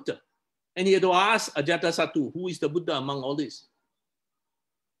is the Buddha. And he had to ask Ajatasattu, who is the Buddha among all these?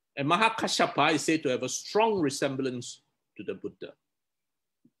 And Mahakashyapa is said to have a strong resemblance to the Buddha.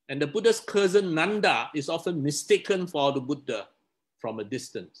 And the Buddha's cousin Nanda is often mistaken for the Buddha from a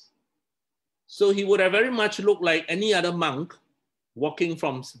distance. So he would have very much looked like any other monk walking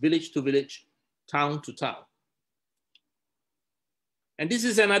from village to village, town to town. And this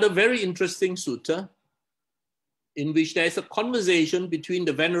is another very interesting sutta in which there is a conversation between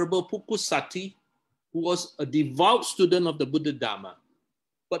the Venerable Pukusati, who was a devout student of the Buddha Dhamma,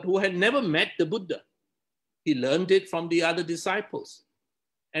 but who had never met the Buddha. He learned it from the other disciples.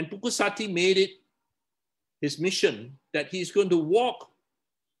 And Pukusati made it his mission that he's going to walk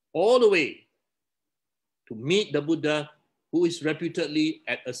all the way to meet the Buddha, who is reputedly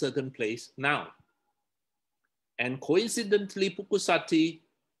at a certain place now. And coincidentally, Pukusati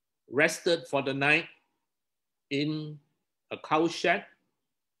rested for the night in a cow shed.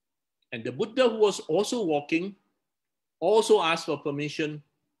 And the Buddha, who was also walking, also asked for permission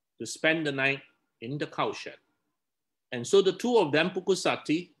to spend the night in the cowshed. And so the two of them,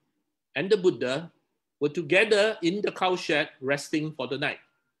 Pukusati and the Buddha, were together in the cowshed resting for the night.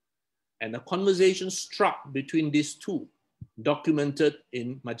 And a conversation struck between these two, documented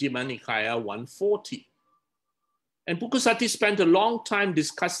in Majjhima Nikaya 140. And Pukusati spent a long time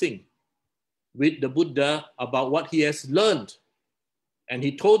discussing with the Buddha about what he has learned. And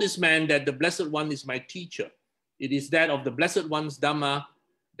he told this man that the Blessed One is my teacher. It is that of the Blessed One's Dhamma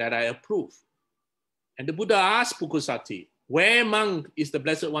that I approve. And the Buddha asked Pukusati, where among is the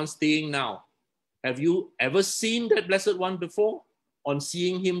Blessed One staying now? Have you ever seen that Blessed One before? On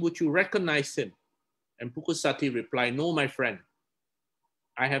seeing him, would you recognize him? And Pukusati replied, no, my friend.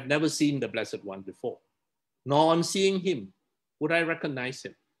 I have never seen the Blessed One before. Nor on seeing him would I recognize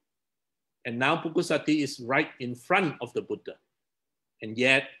him. And now Pukusati is right in front of the Buddha. And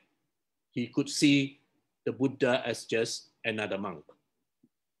yet he could see the Buddha as just another monk.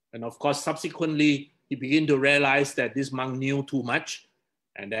 And of course, subsequently, he began to realize that this monk knew too much.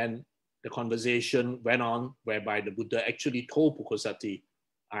 And then the conversation went on whereby the Buddha actually told Pukusati,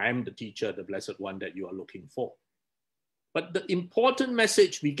 I am the teacher, the Blessed One that you are looking for. But the important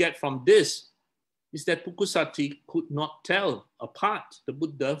message we get from this is that Pukusati could not tell apart the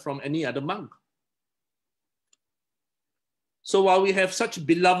Buddha from any other monk. So while we have such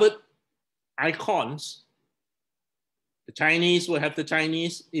beloved icons, the Chinese will have the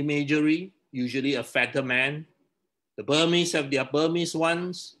Chinese imagery, usually a fatter man. The Burmese have their Burmese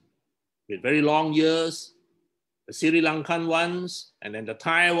ones with very long ears, the Sri Lankan ones, and then the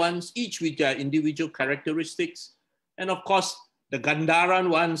Thai ones, each with their individual characteristics. And of course, the Gandharan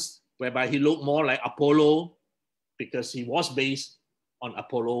ones, whereby he looked more like Apollo, because he was based on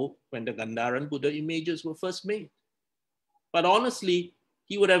Apollo when the Gandharan Buddha images were first made. But honestly,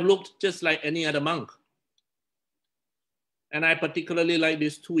 he would have looked just like any other monk. And I particularly like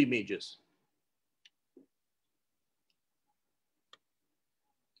these two images.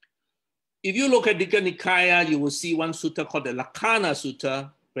 If you look at Digha Nikaya, you will see one sutta called the Lakkhana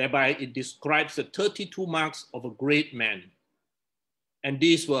Sutta, whereby it describes the 32 marks of a great man. And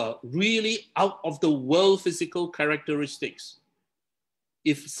these were really out of the world physical characteristics.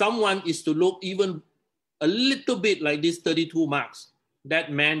 If someone is to look even a little bit like these 32 marks,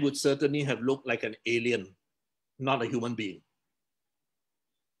 that man would certainly have looked like an alien, not a human being.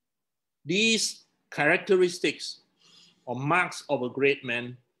 These characteristics or marks of a great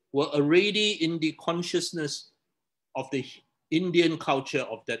man were already in the consciousness of the Indian culture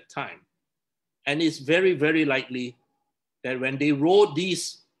of that time. And it's very, very likely that when they wrote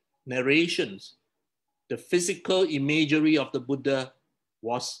these narrations, the physical imagery of the Buddha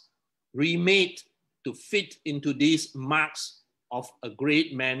was remade to fit into these marks of a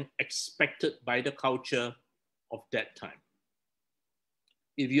great man expected by the culture of that time.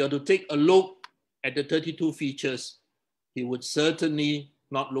 If you are to take a look at the 32 features, he would certainly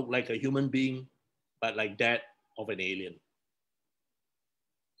not look like a human being, but like that of an alien.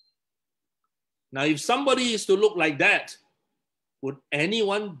 Now, if somebody is to look like that, would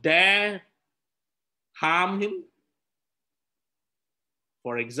anyone dare harm him?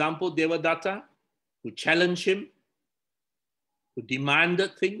 For example, Devadatta, who challenged him, who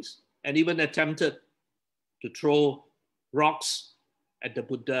demanded things, and even attempted to throw rocks at the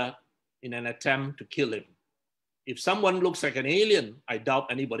Buddha in an attempt to kill him. If someone looks like an alien, I doubt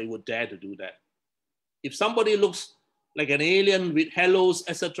anybody would dare to do that. If somebody looks like an alien with halos,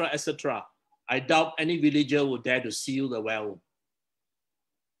 etc., I doubt any villager would dare to seal the well.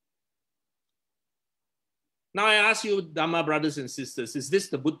 Now I ask you, Dhamma brothers and sisters, is this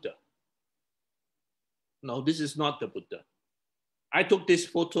the Buddha? No, this is not the Buddha. I took this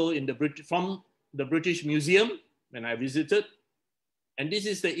photo from the British Museum when I visited, and this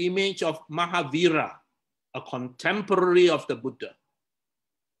is the image of Mahavira, a contemporary of the Buddha.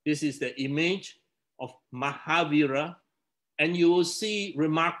 This is the image of Mahavira, and you will see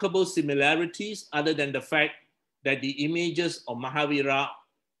remarkable similarities other than the fact that the images of Mahavira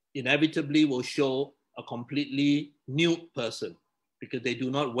inevitably will show a completely nude person because they do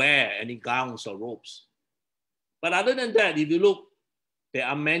not wear any gowns or robes. But other than that, if you look, there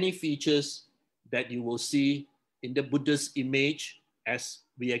are many features that you will see in the Buddha's image as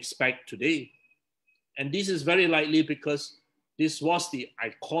we expect today. And this is very likely because this was the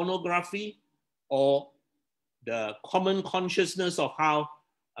iconography or the common consciousness of how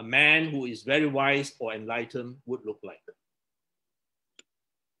a man who is very wise or enlightened would look like.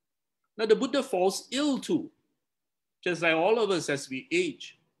 Now, the Buddha falls ill too, just like all of us as we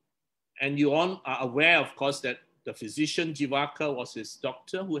age. And you all are aware, of course, that the physician Jivaka was his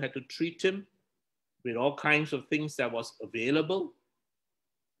doctor who had to treat him with all kinds of things that was available.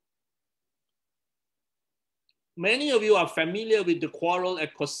 Many of you are familiar with the quarrel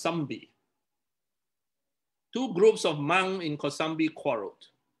at Kosambi. Two groups of monks in Kosambi quarreled.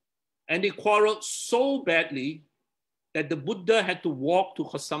 And they quarreled so badly that the Buddha had to walk to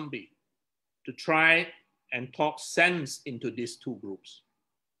Kosambi to try and talk sense into these two groups.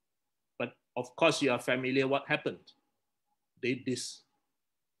 But of course, you are familiar what happened. They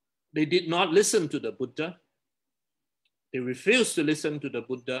did not listen to the Buddha. They refused to listen to the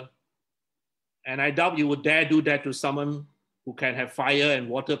Buddha. And I doubt you would dare do that to someone who can have fire and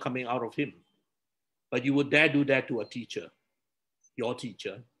water coming out of him. But you would dare do that to a teacher, your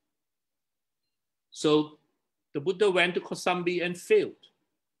teacher. So the Buddha went to Kosambi and failed.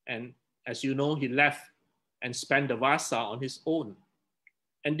 And as you know, he left and spent the Vasa on his own.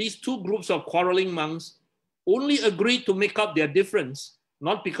 And these two groups of quarreling monks only agreed to make up their difference,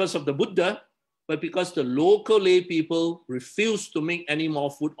 not because of the Buddha, but because the local lay people refused to make any more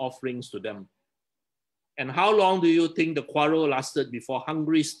food offerings to them. And how long do you think the quarrel lasted before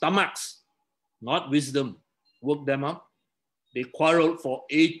hungry stomachs, not wisdom, woke them up? They quarreled for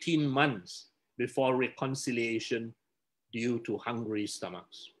 18 months before reconciliation due to hungry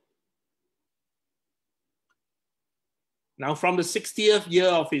stomachs. Now, from the 60th year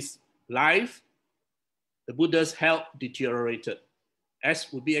of his life, the Buddha's health deteriorated,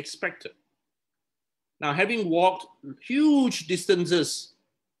 as would be expected. Now, having walked huge distances,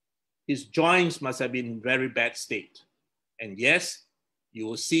 his joints must have been in very bad state. And yes, you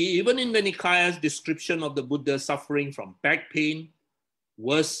will see even in the Nikaya's description of the Buddha suffering from back pain,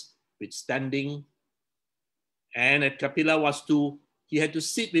 worse with standing. And at Kapilavastu, he had to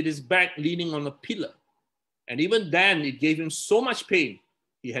sit with his back leaning on a pillar. And even then, it gave him so much pain,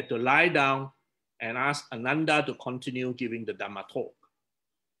 he had to lie down and ask Ananda to continue giving the Dhamma talk.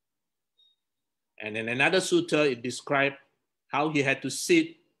 And in another sutta, it described how he had to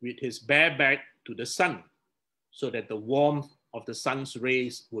sit with his bare back to the sun so that the warmth of the sun's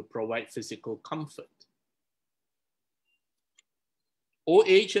rays would provide physical comfort. Old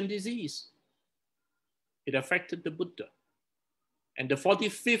age and disease, it affected the Buddha. And the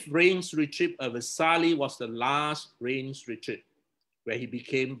 45th rains retreat of Vesali was the last rains retreat where he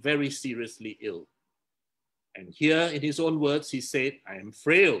became very seriously ill. And here in his own words, he said, I am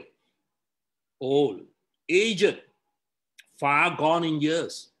frail, old, aged, far gone in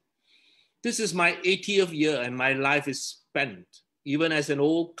years. This is my 80th year and my life is spent. Even as an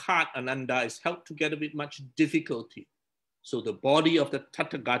old cart, Ananda is held together with much difficulty. So the body of the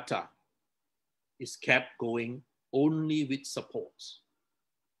Tathagata is kept going only with supports.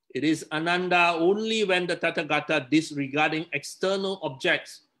 It is Ananda only when the Tathagata disregarding external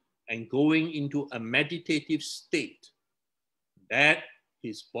objects and going into a meditative state that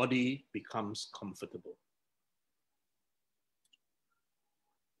his body becomes comfortable.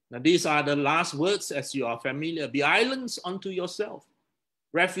 Now, these are the last words as you are familiar. Be islands unto yourself,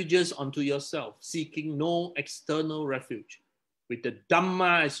 refuges unto yourself, seeking no external refuge. With the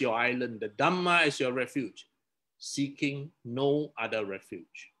Dhamma as your island, the Dhamma as your refuge, seeking no other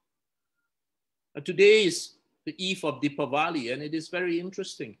refuge. Now, today is the eve of Dipavali, and it is very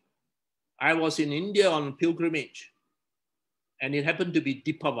interesting. I was in India on pilgrimage, and it happened to be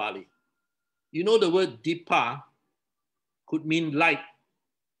Dipavali. You know, the word Dipa could mean light,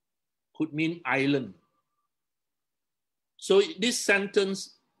 could mean island. So this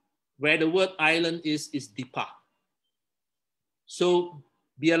sentence where the word island is Dipa. So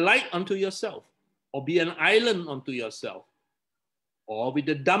be a light unto yourself, or be an island unto yourself, or with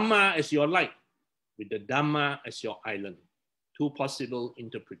the Dhamma as your light, with the Dhamma as your island. Two possible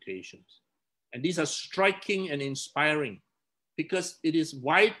interpretations. And these are striking and inspiring because it is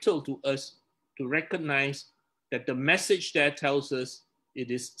vital to us to recognize that the message there tells us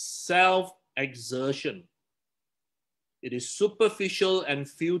it is self-exertion. It is superficial and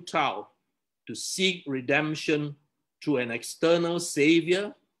futile to seek redemption through an external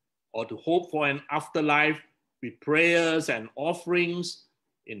savior or to hope for an afterlife with prayers and offerings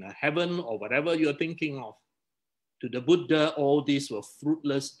in a heaven or whatever you're thinking of. To the Buddha, all these were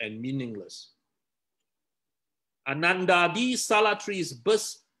fruitless and meaningless. Ananda, these sala trees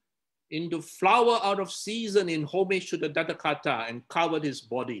burst into flower out of season in homage to the Tathagata and covered his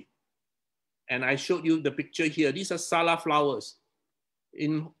body. And I showed you the picture here. These are sala flowers.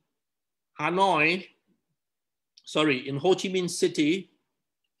 In in Ho Chi Minh City,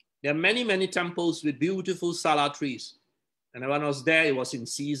 there are many, many temples with beautiful sala trees. And when I was there, it was in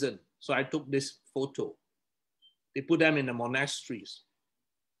season. So I took this photo. They put them in the monasteries.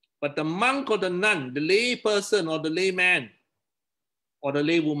 But the monk or the nun, the lay person or the layman or the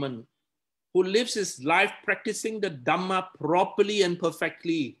laywoman who lives his life practicing the Dhamma properly and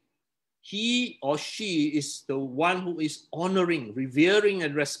perfectly he or she is the one who is honoring, revering,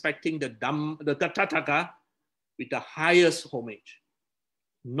 and respecting the Tathagata with the highest homage,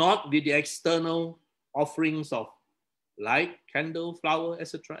 not with the external offerings of light, candle, flower,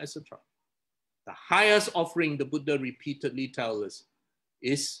 etc., etc. The highest offering, the Buddha repeatedly tells us,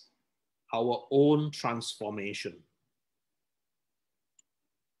 is our own transformation.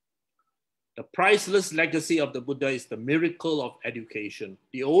 The priceless legacy of the Buddha is the miracle of education,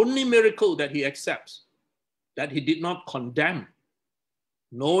 the only miracle that he accepts, that he did not condemn.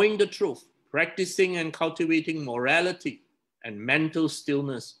 Knowing the truth, practicing and cultivating morality and mental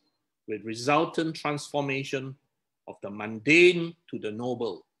stillness with resultant transformation of the mundane to the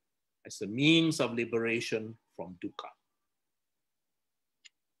noble as a means of liberation from dukkha.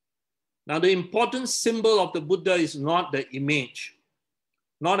 Now, the important symbol of the Buddha is not the image,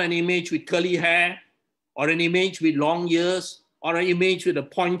 not an image with curly hair, or an image with long ears, or an image with a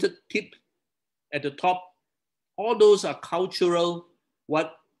pointed tip at the top. All those are cultural,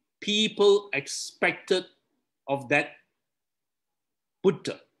 what people expected of that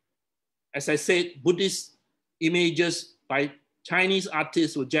Buddha. As I said, Buddhist images by Chinese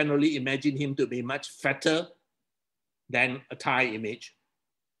artists would generally imagine him to be much fatter than a Thai image.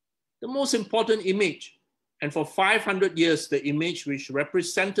 The most important image, and for 500 years, the image which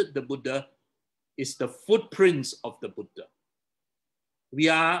represented the Buddha is the footprints of the Buddha. We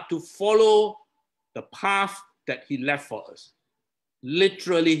are to follow the path that he left for us,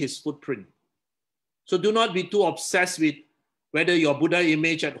 literally his footprint. So do not be too obsessed with whether your Buddha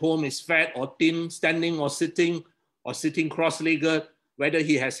image at home is fat or thin, standing or sitting cross-legged, whether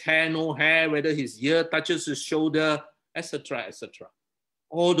he has hair, no hair, whether his ear touches his shoulder, etc., etc.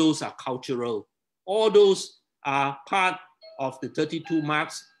 All those are cultural. All those are part of the 32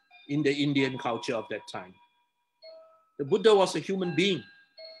 marks in the Indian culture of that time. The Buddha was a human being.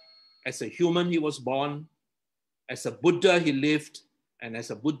 As a human, he was born. As a Buddha, he lived. And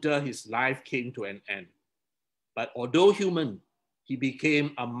as a Buddha, his life came to an end. But although human, he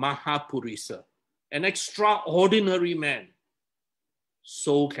became a Mahapurisa, an extraordinary man.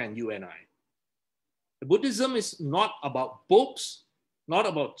 So can you and I. The Buddhism is not about books, not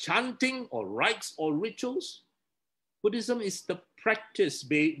about chanting or rites or rituals. Buddhism is the practice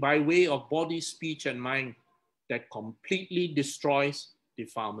by way of body, speech, and mind that completely destroys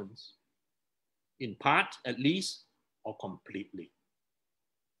defilements, in part at least, or completely.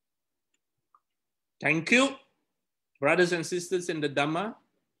 Thank you, brothers and sisters in the Dhamma.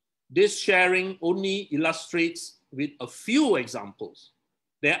 This sharing only illustrates with a few examples.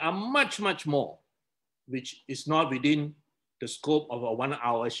 There are much, much more, which is not within the scope of a 1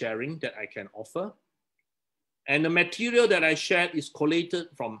 hour sharing that I can offer. And the material that I shared is collated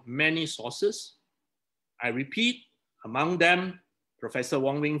from many sources. I repeat, among them, Professor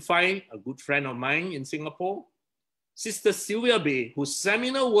Wong Wing Fai, a good friend of mine in Singapore, Sister Sylvia Bay, whose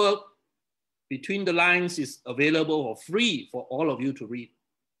seminal work, Between the Lines, is available for free for all of you to read,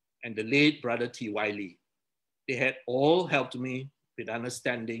 and the late Brother T.Y. Lee. They had all helped me with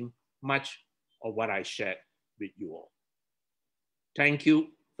understanding much of what I shared with you all. Thank you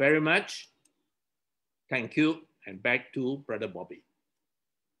very much. Thank you, and back to Brother Bobby.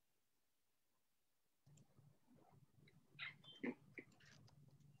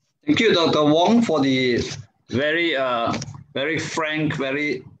 Thank you, Dr. Wong, for the very frank,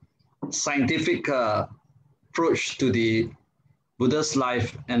 very scientific approach to the Buddha's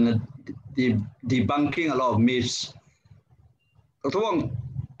life and the debunking a lot of myths. Dr. Wong,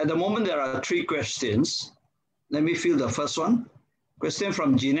 at the moment there are 3 questions. Let me field the first one. Question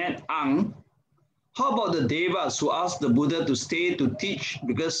from Jeanette Ang. How about the Devas who asked the Buddha to stay to teach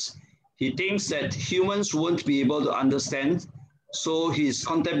because he thinks that humans won't be able to understand, so he's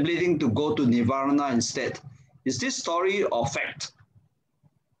contemplating to go to Nirvana instead? Is this story or fact?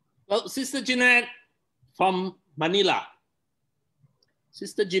 Well, Sister Jeanette from Manila.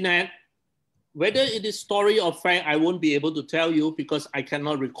 Sister Jeanette, whether it is story or fact, I won't be able to tell you because I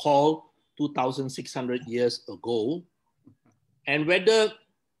cannot recall 2,600 years ago. And whether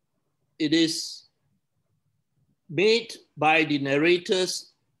it is made by the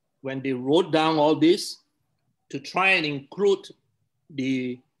narrators when they wrote down all this to try and include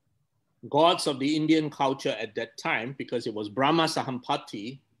the gods of the Indian culture at that time, because it was Brahma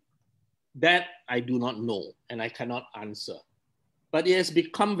Sahampati, that I do not know and I cannot answer. But it has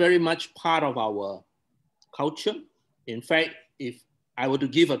become very much part of our culture. In fact, if I were to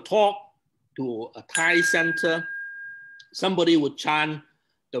give a talk to a Thai center, somebody would chant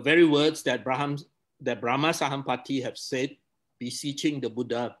the very words that Brahma Sahampati have said, beseeching the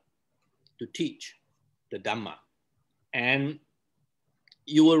Buddha to teach the Dhamma. And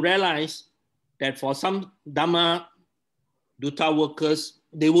you will realize that for some Dhamma Dutta workers,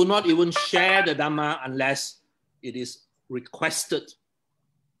 they will not even share the Dhamma unless it is requested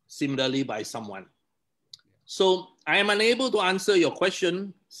similarly by someone. So I am unable to answer your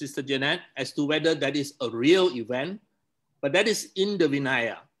question, Sister Jeanette, as to whether that is a real event, but that is in the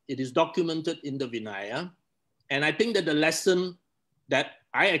Vinaya. It is documented in the Vinaya. And I think that the lesson that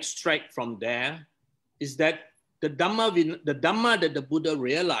I extract from there is that the Dhamma that the Buddha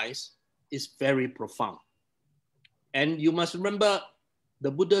realized is very profound. And you must remember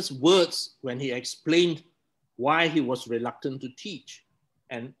the Buddha's words when he explained why he was reluctant to teach.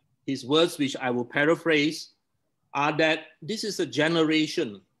 And his words, which I will paraphrase, are that this is a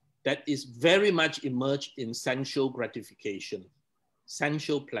generation that is very much immersed in sensual gratification,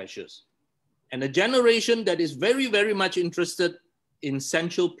 sensual pleasures. And a generation that is very, very much interested in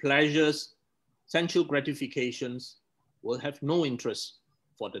sensual pleasures, sensual gratifications, will have no interest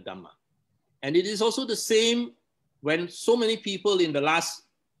for the Dhamma. And it is also the same when so many people in the last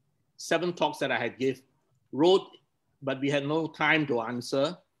 7 talks that I had give wrote, but we had no time to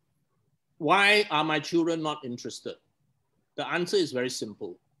answer, why are my children not interested? The answer is very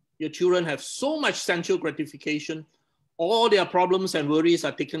simple. Your children have so much sensual gratification, all their problems and worries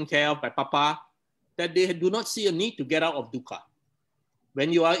are taken care of by Papa, that they do not see a need to get out of dukkha.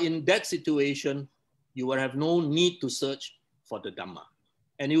 When you are in that situation, you will have no need to search for the Dhamma.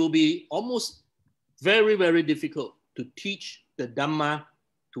 And it will be almost very, very difficult to teach the Dhamma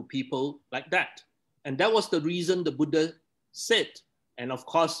to people like that. And that was the reason the Buddha said. And of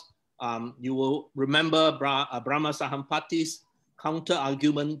course, you will remember Brahma Sahampati's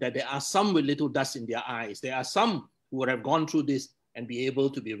counter-argument that there are some with little dust in their eyes. There are some who would have gone through this and be able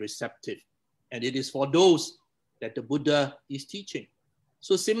to be receptive. And it is for those that the Buddha is teaching.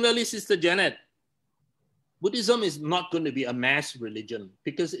 So similarly, Sister Janet, Buddhism is not going to be a mass religion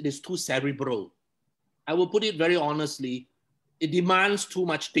because it is too cerebral. I will put it very honestly, it demands too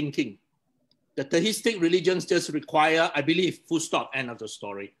much thinking. The theistic religions just require, I believe, full stop, end of the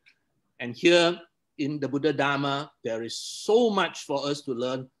story. And here in the Buddha Dhamma, there is so much for us to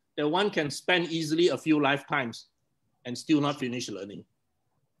learn that one can spend easily a few lifetimes and still not finish learning.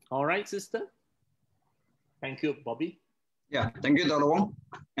 All right, sister? Thank you, Bobby. Yeah, thank you, Dr. Wong.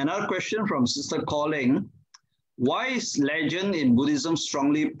 Another question from Sister Calling. Why is legend in Buddhism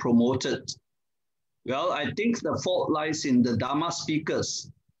strongly promoted? Well, I think the fault lies in the Dharma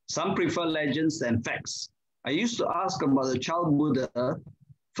speakers. Some prefer legends than facts. I used to ask about the child Buddha,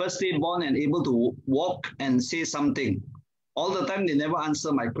 first day born and able to walk and say something. All the time, they never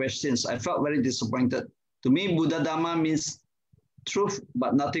answer my questions. I felt very disappointed. To me, Buddha Dharma means truth,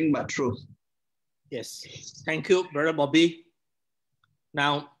 but nothing but truth. Yes, thank you, Brother Bobby.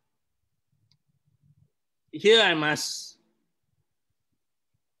 Now, here I must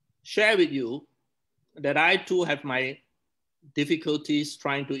share with you that I too have my difficulties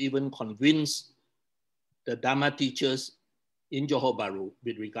trying to even convince the Dhamma teachers in Johor Bahru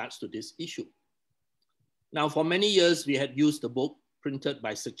with regards to this issue. Now, for many years, we had used the book printed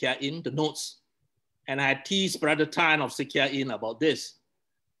by Sakya In, the notes, and I had teased Brother Tan of Sakya In about this.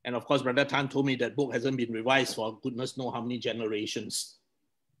 And of course, Brother Tan told me that book hasn't been revised for goodness knows how many generations.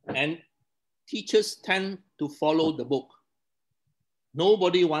 And teachers tend to follow the book.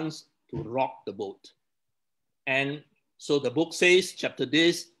 Nobody wants to rock the boat. And so the book says, chapter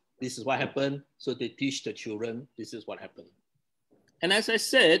this is what happened. So they teach the children, this is what happened. And as I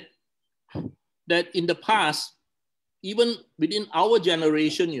said, that in the past, even within our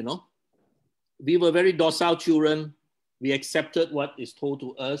generation, you know, we were very docile children. We accepted what is told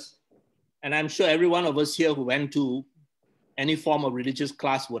to us. And I'm sure every one of us here who went to any form of religious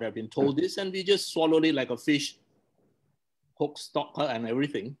class would have been told this, and we just swallowed it like a fish, hook, stocker, and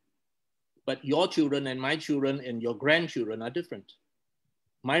everything. But your children and my children and your grandchildren are different.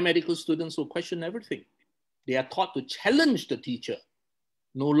 My medical students will question everything. They are taught to challenge the teacher.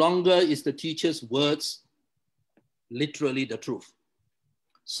 No longer is the teacher's words literally the truth.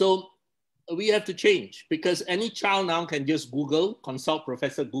 So we have to change, because any child now can just Google, consult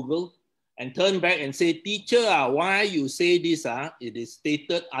Professor Google, and turn back and say, teacher, why you say this? It is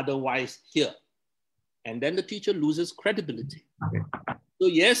stated otherwise here. And then the teacher loses credibility. Okay. So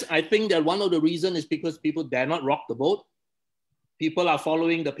yes, I think that one of the reasons is because people dare not rock the boat. People are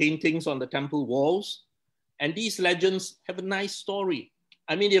following the paintings on the temple walls. And these legends have a nice story.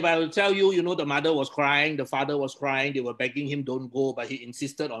 I mean, if I will tell you, you know, the mother was crying, the father was crying, they were begging him, don't go, but he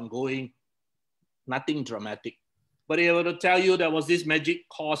insisted on going. Nothing dramatic. But if I were to tell you there was this magic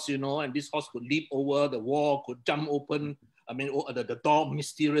horse, you know, and this horse could leap over the wall, could jump open. I mean, the door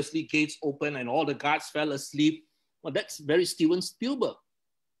mysteriously gates open and all the guards fell asleep. Well, that's very Steven Spielberg.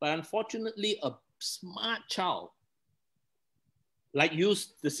 But unfortunately, a smart child, like you,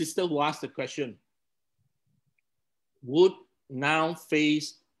 the sister who asked the question, would now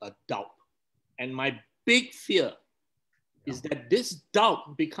face a doubt. And my big fear is that this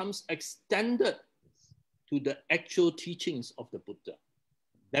doubt becomes extended to the actual teachings of the Buddha.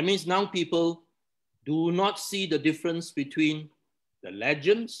 That means now people do not see the difference between the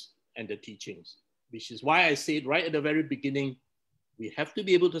legends and the teachings, which is why I said right at the very beginning, we have to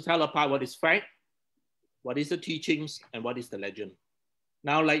be able to tell apart what is fact, what is the teachings, and what is the legend.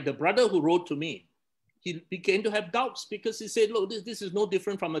 Now, like the brother who wrote to me, he began to have doubts because he said, look, this is no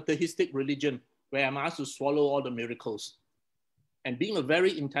different from a theistic religion where I'm asked to swallow all the miracles. And being a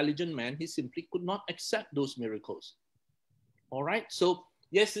very intelligent man, he simply could not accept those miracles. All right. So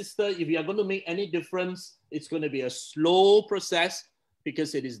yes, sister, if you are going to make any difference, it's going to be a slow process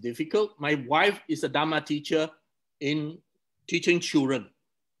because it is difficult. My wife is a Dharma teacher in teaching children.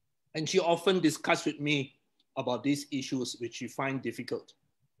 And she often discusses with me about these issues, which she finds difficult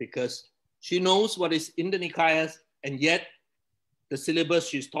because she knows what is in the Nikayas, and yet the syllabus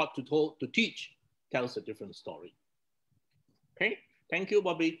she's taught to teach tells a different story. Okay, thank you,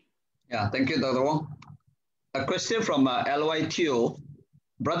 Bobby. Yeah, thank you, Dr. Wong. A question from LY Teo.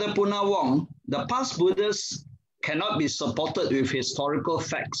 Brother Punna Wong, the past Buddhists cannot be supported with historical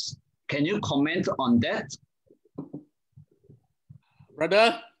facts. Can you comment on that?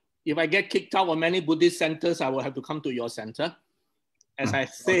 Brother, if I get kicked out of many Buddhist centers, I will have to come to your center. As I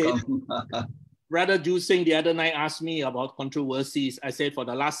said, Brother Ju Sing the other night asked me about controversies. I said for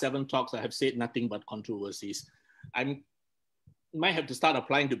the last 7 talks, I have said nothing but controversies. I might have to start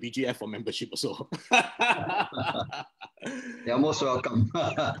applying to BGF for membership also. You're most welcome.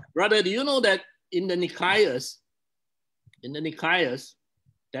 Brother, do you know that in the Nikayas,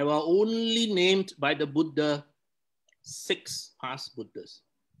 there were only named by the Buddha 6 past Buddhas.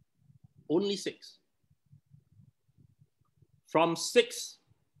 Only 6. From 6,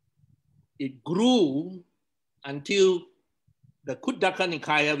 it grew until the Khuddaka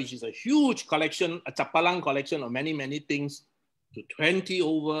Nikaya, which is a huge collection, a Chapalang collection of many, many things, to 20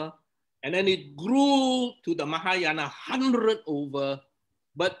 over. And then it grew to the Mahayana 100 over.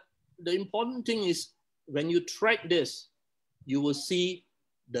 But the important thing is when you track this, you will see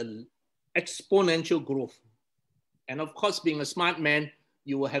the exponential growth. And of course, being a smart man,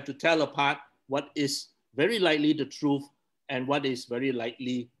 you will have to tell apart what is very likely the truth and what is very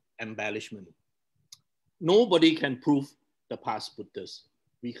likely embellishment. Nobody can prove the past Buddhas.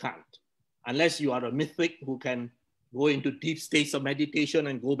 We can't. Unless you are a mythic who can go into deep states of meditation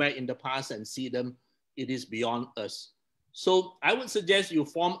and go back in the past and see them, it is beyond us. So I would suggest you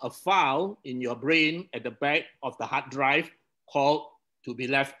form a file in your brain at the back of the hard drive called "To Be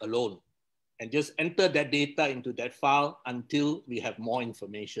Left Alone." And just enter that data into that file until we have more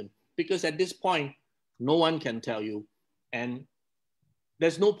information. Because at this point, no one can tell you. And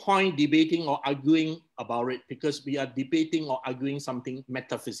there's no point debating or arguing about it because we are debating or arguing something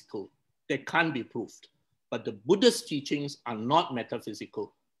metaphysical that can't be proved. But the Buddhist teachings are not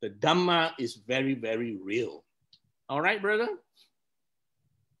metaphysical. The Dhamma is very, very real. All right, brother?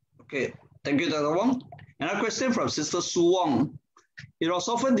 Okay, thank you, Dr. Wong. Another question from Sister Su Wong. It was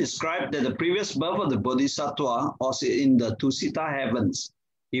often described that the previous birth of the Bodhisattva was in the Tusita heavens.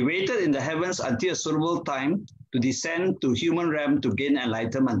 He waited in the heavens until a suitable time to descend to human realm to gain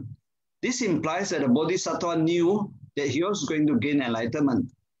enlightenment. This implies that the Bodhisattva knew that he was going to gain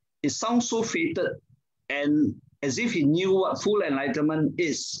enlightenment. It sounds so fated and as if he knew what full enlightenment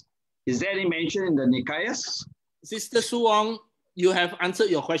is. Is there any mention in the Nikayas? Sister Su Wong, you have answered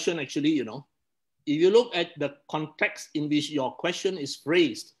your question actually, you know. If you look at the context in which your question is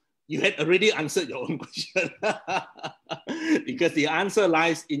phrased, you had already answered your own question because the answer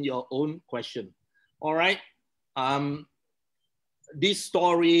lies in your own question. All right. This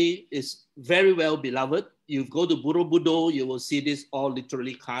story is very well beloved. You go to Borobudur, you will see this all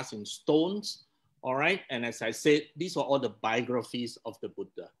literally cast in stones. All right. And as I said, these are all the biographies of the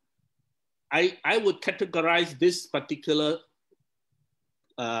Buddha. I would categorize this particular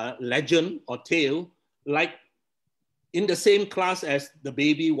legend or tale like in the same class as the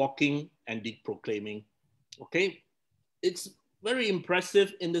baby walking and proclaiming. Okay, it's very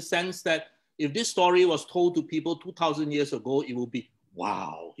impressive in the sense that if this story was told to people 2,000 years ago, it would be,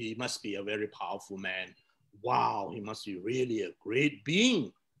 wow, he must be a very powerful man. Wow, he must be really a great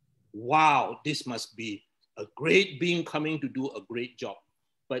being. Wow, this must be a great being coming to do a great job.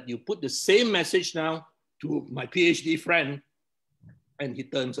 But you put the same message now to my PhD friend, and he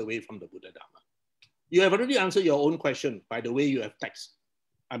turns away from the Buddha Dharma. You have already answered your own question by the way you have text.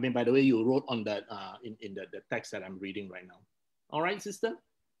 I mean, by the way you wrote on that in the text that I'm reading right now. All right, sister?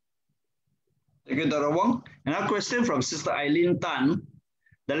 Thank you, Dr. Wong. Another question from Sister Eileen Tan.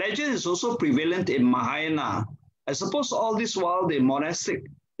 The legend is also prevalent in Mahayana. I suppose all this while the monastic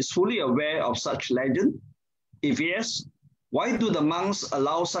is fully aware of such legend? If yes, why do the monks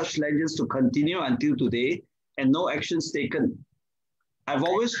allow such legends to continue until today and no actions taken? I've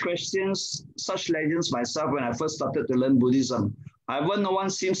always questioned such legends myself when I first started to learn Buddhism. However, no one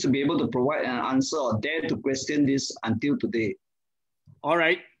seems to be able to provide an answer or dare to question this until today. All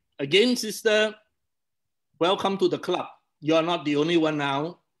right. Again, sister, welcome to the club. You're not the only one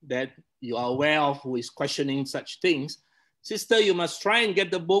now that you are aware of who is questioning such things. Sister, you must try and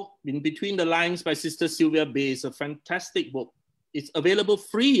get the book In Between the Lines by Sister Sylvia Bay. It's a fantastic book. It's available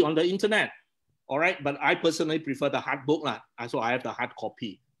free on the internet. All right, but I personally prefer the hard book, so I have the hard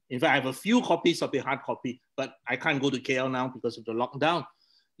copy. In fact, I have a few copies of the hard copy, but I can't go to KL now because of the lockdown.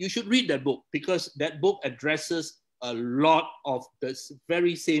 You should read that book because that book addresses a lot of the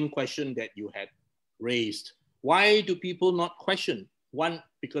very same question that you had raised. Why do people not question? One,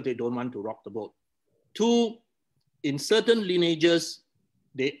 because they don't want to rock the boat. Two, in certain lineages,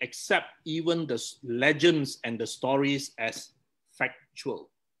 they accept even the legends and the stories as factual.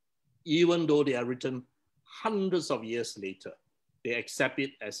 Even though they are written hundreds of years later, they accept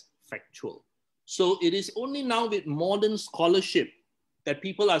it as factual. So it is only now with modern scholarship that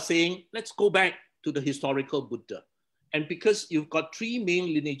people are saying, let's go back to the historical Buddha. And because you've got three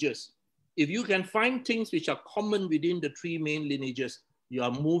main lineages, if you can find things which are common within the three main lineages, you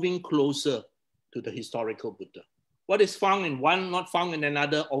are moving closer to the historical Buddha. What is found in one, not found in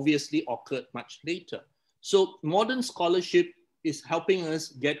another, obviously occurred much later. So modern scholarship is helping us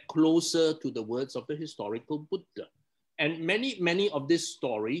get closer to the words of the historical Buddha. And many of these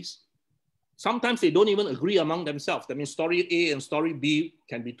stories, sometimes they don't even agree among themselves. I mean, story A and story B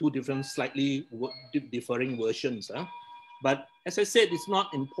can be two different, slightly differing versions. But as I said, it's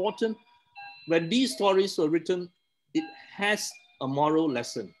not important. When these stories were written, it has a moral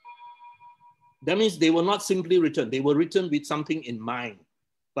lesson. That means they were not simply written. They were written with something in mind.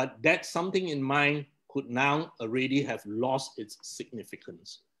 But that something in mind could now already have lost its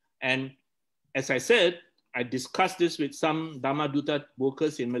significance. And as I said, I discussed this with some Dhamma Duta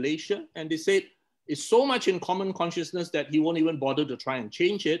workers in Malaysia, and they said it's so much in common consciousness that he won't even bother to try and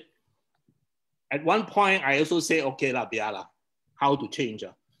change it. At one point, I also say, okay, la, biala, how to change.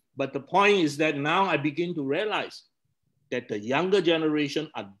 But the point is that now I begin to realize that the younger generation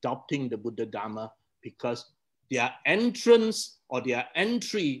are adopting the Buddha Dhamma because their entrance or their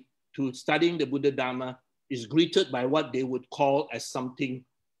entry to studying the Buddha Dhamma is greeted by what they would call as something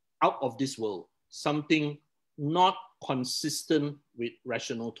out of this world, something not consistent with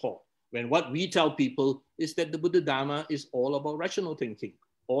rational thought. When what we tell people is that the Buddha Dhamma is all about rational thinking,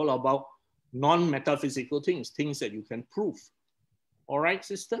 all about non-metaphysical things, things that you can prove. All right,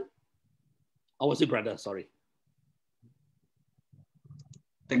 sister? Or was it brother? Sorry.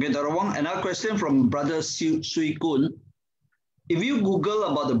 Thank you, Dr. Wong. Another question from Brother Sui Kun. If you Google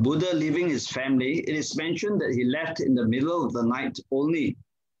about the Buddha leaving his family, it is mentioned that he left in the middle of the night only.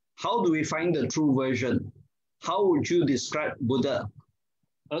 How do we find the true version? How would you describe Buddha?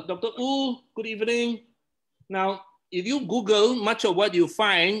 Dr. Wu, good evening. Now, if you Google, much of what you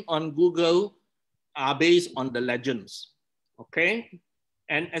find on Google are based on the legends, okay?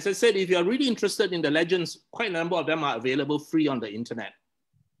 And as I said, if you are really interested in the legends, quite a number of them are available free on the internet.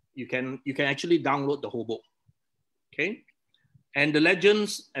 You can actually download the whole book, okay? And the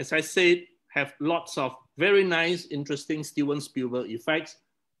legends, as I said, have lots of very nice, interesting Steven Spielberg effects,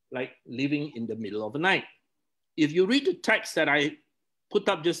 like living in the middle of the night. If you read the text that I put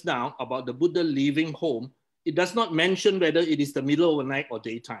up just now about the Buddha leaving home, it does not mention whether it is the middle of the night or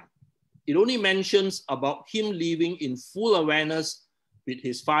daytime. It only mentions about him leaving in full awareness with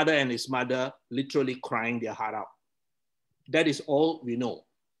his father and his mother literally crying their heart out. That is all we know,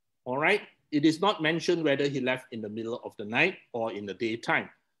 all right? It is not mentioned whether he left in the middle of the night or in the daytime.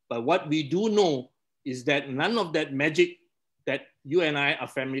 But what we do know is that none of that magic that you and I are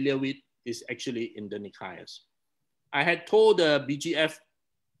familiar with is actually in the Nikayas. I had told the BGF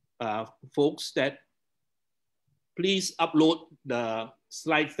folks that please upload the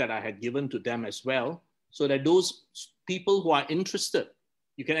slides that I had given to them as well, so that those people who are interested,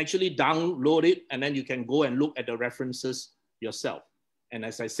 you can actually download it and then you can go and look at the references yourself. And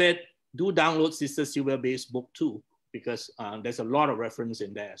as I said, do download Sister Sylvia Bay's book too, because there's a lot of reference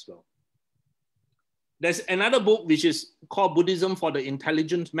in there as well. There's another book which is called Buddhism for the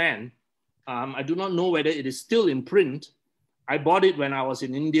Intelligent Man. I do not know whether it is still in print. I bought it when I was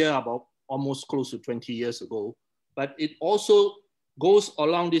in India about almost close to 20 years ago, but it also goes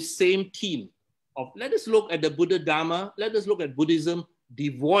along this same theme of let us look at the Buddha Dhamma, let us look at Buddhism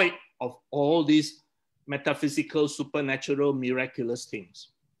devoid of all these metaphysical, supernatural, miraculous things.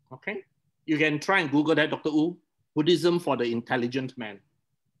 Okay? You can try and Google that, Dr. Wu, Buddhism for the intelligent man.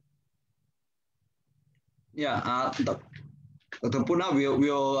 Yeah, Dr. Punna,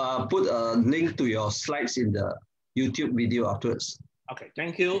 we'll put a link to your slides in the YouTube video afterwards. Okay,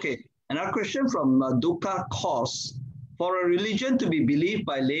 thank you. Okay, another question from Duka Kos. For a religion to be believed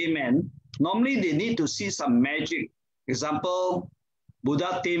by laymen, normally they need to see some magic. Example,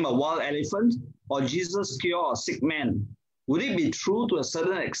 Buddha tame a wild elephant or Jesus cure a sick man. Would it be true to a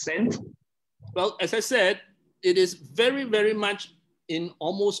certain extent? Well, as I said, it is very, very much in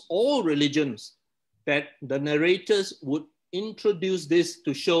almost all religions that the narrators would introduce this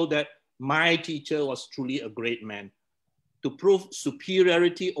to show that my teacher was truly a great man, to prove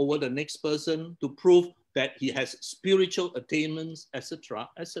superiority over the next person, to prove that he has spiritual attainments, etc.,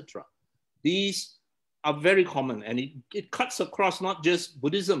 etc. These are very common, and it cuts across not just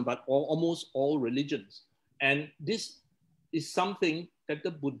Buddhism, but almost all religions. And this is something that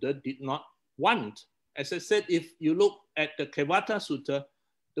the Buddha did not want. As I said, if you look at the Kevata Sutta,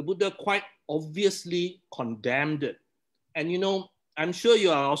 the Buddha quite obviously condemned it. And you know, I'm sure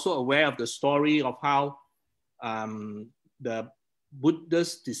you are also aware of the story of how the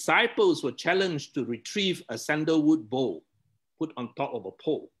Buddha's disciples were challenged to retrieve a sandalwood bowl put on top of a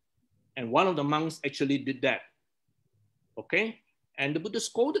pole. And one of the monks actually did that. Okay? And the Buddha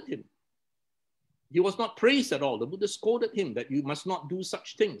scolded him. He was not praised at all. The Buddha scolded him that you must not do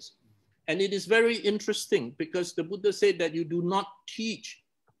such things. And it is very interesting because the Buddha said that you do not teach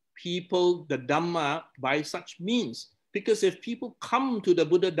people the Dhamma by such means. Because if people come to the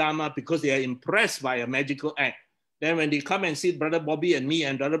Buddha Dhamma because they are impressed by a magical act, then when they come and see Brother Bobby and me,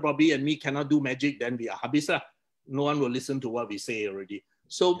 and Brother Bobby and me cannot do magic, then we are habisa. No one will listen to what we say already.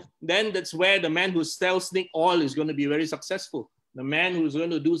 So then that's where the man who sells snake oil is going to be very successful. The man who's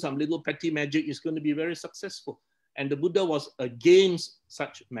going to do some little petty magic is going to be very successful. And the Buddha was against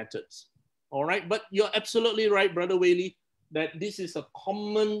such methods. All right, but you're absolutely right, Brother Whaley, that this is a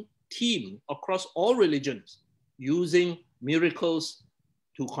common theme across all religions, using miracles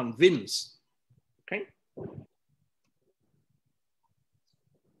to convince. Okay.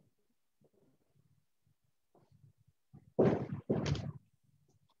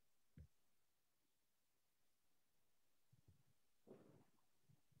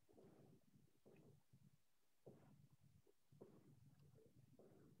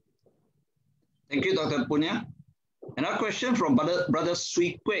 Thank you, Dr. Punya. Another question from Brother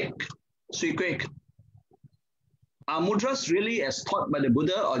Sui Kwek. Are mudras really as taught by the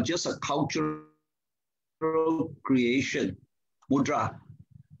Buddha or just a cultural creation? Mudra.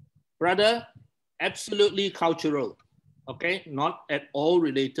 Brother, absolutely cultural, okay? Not at all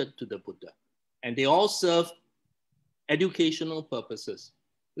related to the Buddha. And they all serve educational purposes.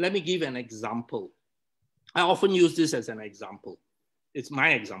 Let me give an example. I often use this as an example. It's my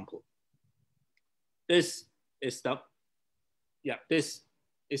example. This is the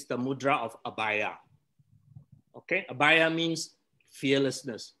mudra of abhaya. Okay, abhaya means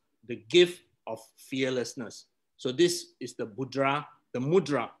fearlessness, the gift of fearlessness. So this is the mudra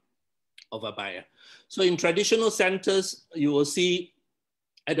of abhaya. So in traditional centers, you will see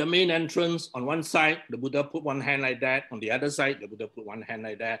at the main entrance, on one side, the Buddha put one hand like that. On the other side, the Buddha put one hand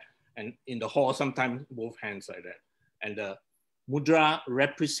like that. And in the hall, sometimes both hands like that. And the mudra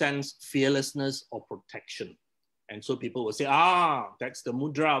represents fearlessness or protection. And so people will say, that's the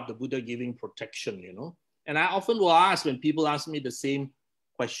mudra of the Buddha giving protection, you know. And I often will ask, when people ask me the same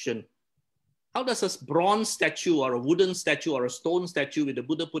question, how does a bronze statue or a wooden statue or a stone statue with the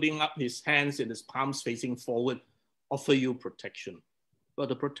Buddha putting up his hands and his palms facing forward offer you protection? Well,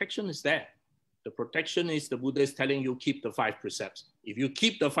 the protection is there. The protection is the Buddha is telling you, keep the 5 precepts. If you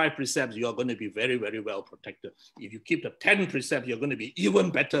keep the 5 precepts, you are going to be very, very well protected. If you keep the 10 precepts, you're going to be even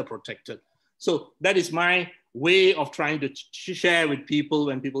better protected. So that is my way of trying to share with people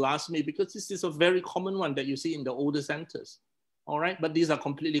when people ask me, because this is a very common one that you see in the older centers. All right, but these are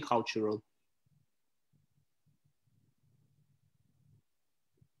completely cultural.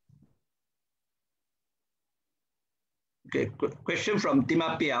 Okay, question from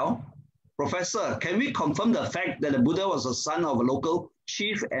Tima Piao. Professor, can we confirm the fact that the Buddha was the son of a local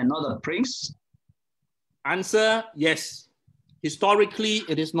chief and not a prince? Answer, yes. Historically,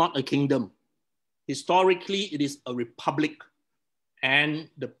 it is not a kingdom. Historically, it is a republic. And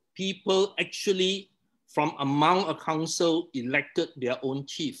the people actually, from among a council, elected their own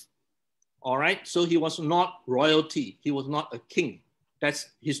chief. All right, so he was not royalty. He was not a king.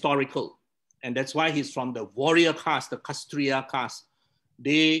 That's historical. And that's why he's from the warrior caste, the Kshatriya caste.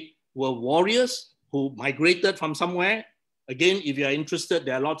 They were warriors who migrated from somewhere Again, if you are interested,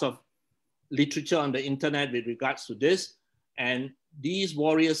 there are lots of literature on the internet with regards to this. And these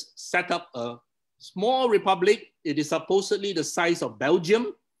warriors set up a small republic. It is supposedly the size of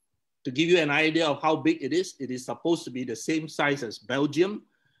Belgium. To give you an idea of how big it is supposed to be the same size as Belgium.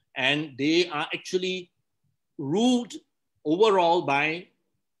 And they are actually ruled overall by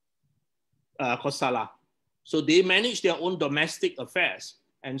Kosala. So they manage their own domestic affairs.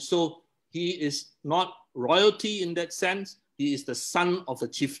 And so he is not royalty in that sense. He is the son of a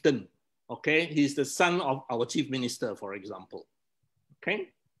chieftain. Okay, he is the son of our chief minister, for example. Okay.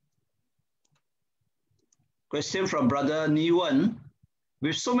 Question from Brother Niwan.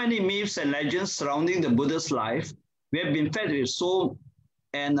 With so many myths and legends surrounding the Buddha's life, we have been fed with so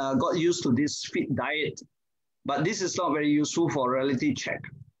and got used to this fit diet. But this is not very useful for reality check.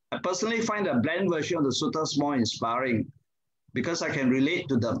 I personally find a blend version of the suttas more inspiring because I can relate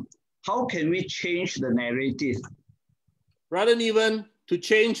to them. How can we change the narrative? Rather than even to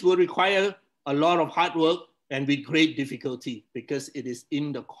change will require a lot of hard work and with great difficulty because it is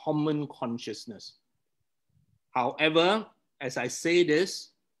in the common consciousness. However, as I say this,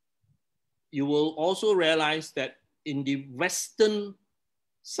 you will also realize that in the Western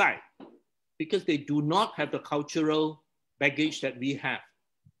side, because they do not have the cultural baggage that we have,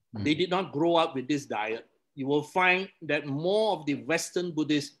 they did not grow up with this diet. You will find that more of the Western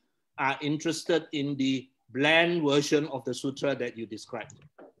Buddhists are interested in the bland version of the sutra that you described.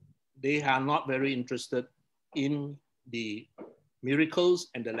 They are not very interested in the miracles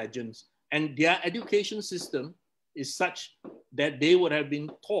and the legends. And their education system is such that they would have been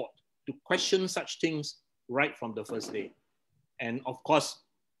taught to question such things right from the first day. And of course,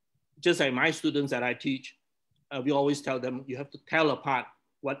 just like my students that I teach, we always tell them you have to tell apart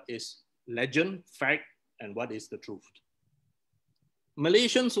what is legend, fact, and what is the truth.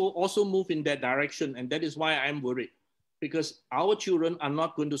 Malaysians will also move in that direction, and that is why I'm worried, because our children are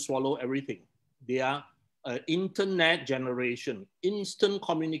not going to swallow everything. They are an internet generation, instant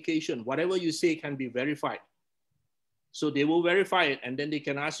communication. Whatever you say can be verified. So they will verify it, and then they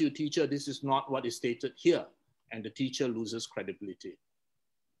can ask you, teacher, this is not what is stated here, and the teacher loses credibility.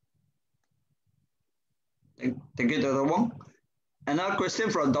 Thank you, Dr. Wong. Another question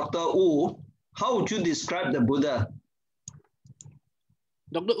from Dr. Wu. How would you describe the Buddha?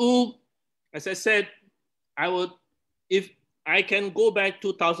 Dr. Wu, as I said, if I can go back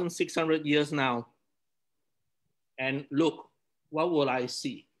 2,600 years now and look, what will I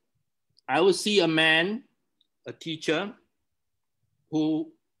see? I will see a man, a teacher,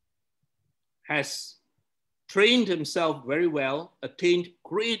 who has trained himself very well, attained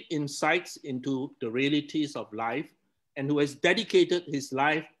great insights into the realities of life, and who has dedicated his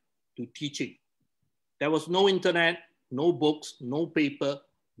life to teaching. There was no internet, no books, no paper,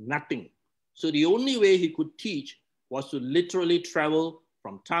 nothing. So the only way he could teach was to literally travel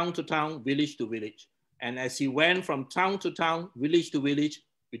from town to town, village to village. And as he went from town to town, village to village,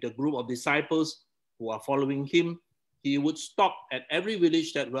 with a group of disciples who are following him, he would stop at every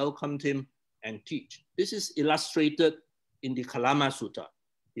village that welcomed him and teach. This is illustrated in the Kalama Sutta.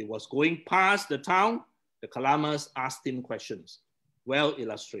 He was going past the town, the Kalamas asked him questions, well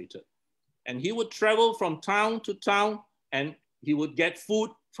illustrated. And he would travel from town to town, and he would get food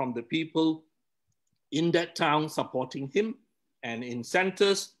from the people in that town supporting him. And in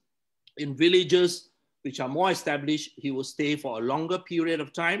centers, in villages which are more established, he will stay for a longer period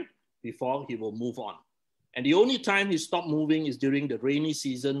of time before he will move on. And the only time he stopped moving is during the rainy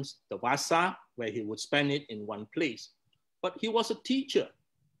seasons, the Vasa, where he would spend it in one place. But he was a teacher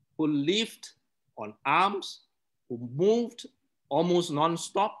who lived on alms, who moved almost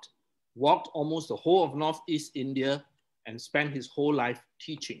non-stop, walked almost the whole of Northeast India, and spent his whole life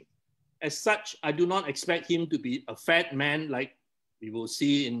teaching. As such, I do not expect him to be a fat man like we will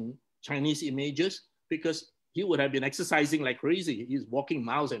see in Chinese images, because he would have been exercising like crazy. He's walking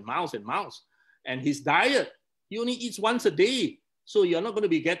miles and miles and miles. And his diet, he only eats once a day. So you're not going to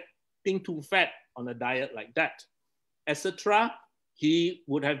be getting too fat on a diet like that, etc. He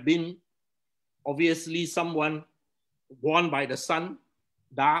would have been obviously someone born by the sun,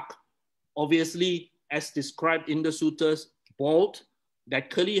 dark, obviously as described in the suttas, bald. That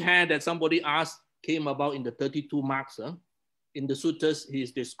curly hair that somebody asked came about in the 32 marks. In the suttas, he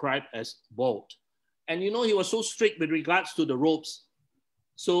is described as bald. And you know, he was so strict with regards to the robes.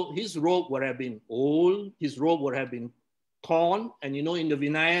 So his robe would have been old, his robe would have been torn. And you know, in the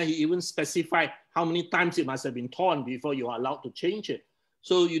Vinaya, he even specified how many times it must have been torn before you are allowed to change it.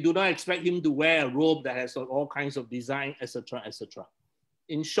 So you do not expect him to wear a robe that has all kinds of design, etc., etc.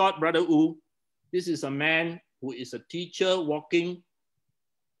 In short, Brother Wu, this is a man who is a teacher walking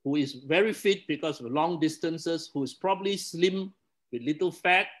who is very fit because of long distances, who is probably slim with little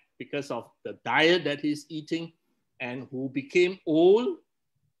fat because of the diet that he's eating, and who became old,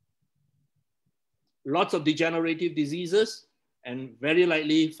 lots of degenerative diseases, and very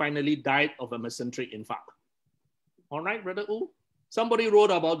likely finally died of a mesenteric infarct. All right, Brother U? Somebody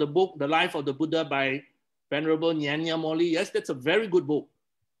wrote about the book, The Life of the Buddha by Venerable Nyanya Molly. Yes, that's a very good book.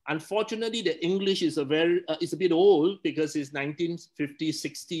 Unfortunately, the English is a bit old because it's 1950s,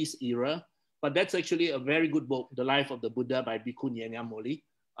 60s era, but that's actually a very good book, The Life of the Buddha by Bhikkhu Nyanya Molly,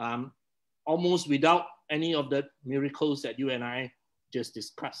 almost without any of the miracles that you and I just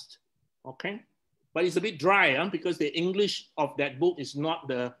discussed, okay? But it's a bit dry because the English of that book is not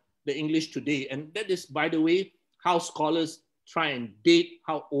the English today. And that is, by the way, how scholars try and date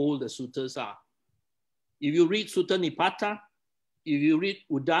how old the suttas are. If you read Sutta Nipata, if you read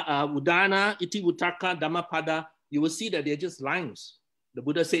Udana, Iti Uttaka, Dhammapada, you will see that they're just lines. The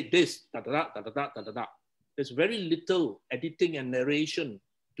Buddha said this, da-da-da, da-da-da, da-da-da. There's very little editing and narration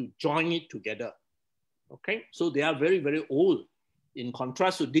to join it together. Okay, so they are very, very old. In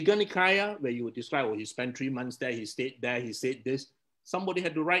contrast to Digha Nikaya, where you would describe, oh, he spent 3 months there, he stayed there, he said this. Somebody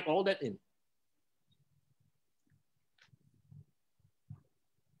had to write all that in.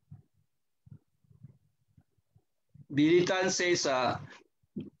 Billy Tan says,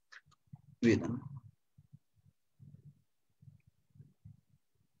 wait.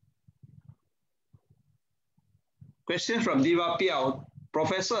 Question from Diva Piao.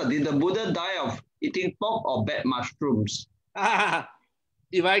 Professor, did the Buddha die of eating pork or bad mushrooms?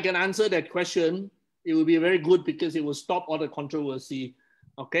 If I can answer that question, it will be very good because it will stop all the controversy.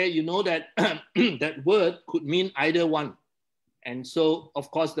 Okay, you know that that word could mean either one. And so,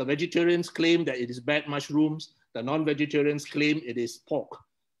 of course, the vegetarians claim that it is bad mushrooms. The non-vegetarians claim it is pork.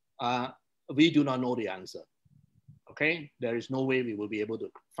 We do not know the answer. Okay, there is no way we will be able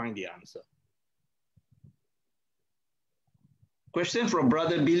to find the answer. Question from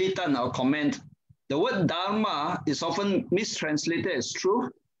Brother Billy Tan, our comment. The word Dharma is often mistranslated as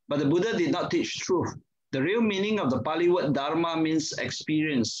truth, but the Buddha did not teach truth. The real meaning of the Pali word Dharma means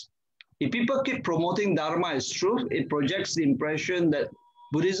experience. If people keep promoting Dharma as truth, it projects the impression that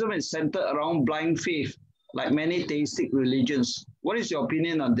Buddhism is centered around blind faith, like many theistic religions. What is your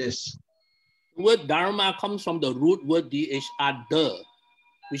opinion on this? The word Dharma comes from the root word dhr,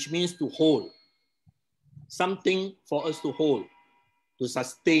 which means to hold. Something for us to hold, to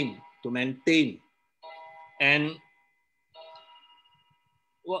sustain, to maintain. And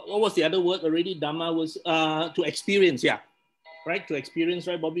what was the other word already? Dhamma was to experience, yeah. Right? To experience,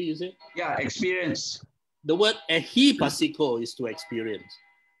 right, Bobby, you say? Yeah, experience. The word ehipasiko is to experience.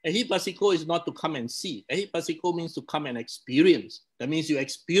 Ehipasiko is not to come and see. Ehipasiko means to come and experience. That means you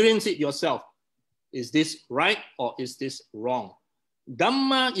experience it yourself. Is this right or is this wrong?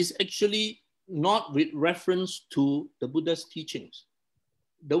 Dhamma is actually not with reference to the Buddha's teachings.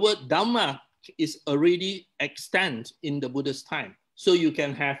 The word Dhamma is already extant in the Buddha's time. So you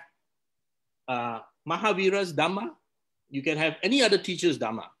can have Mahavira's Dhamma, you can have any other teacher's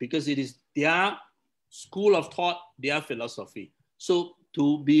Dhamma, because it is their school of thought, their philosophy. So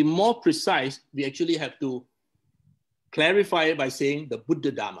to be more precise, we actually have to clarify it by saying the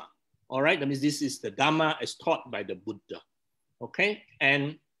Buddha Dhamma. All right, that means this is the Dhamma as taught by the Buddha. Okay,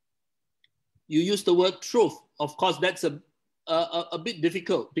 and you use the word truth. Of course, that's a bit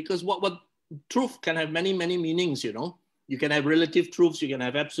difficult because what truth can have many, many meanings, you know. You can have relative truths, you can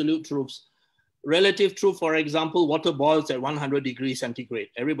have absolute truths. Relative truth, for example, water boils at 100 degrees centigrade.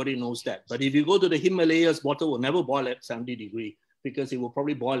 Everybody knows that. But if you go to the Himalayas, water will never boil at 70 degrees because it will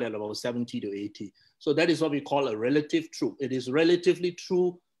probably boil at about 70 to 80. So that is what we call a relative truth. It is relatively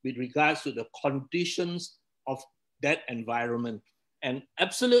true with regards to the conditions of that environment. And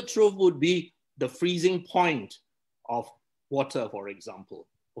absolute truth would be the freezing point of water, for example.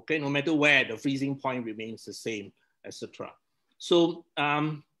 Okay, no matter where, the freezing point remains the same, etc. So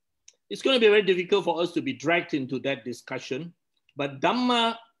it's going to be very difficult for us to be dragged into that discussion. But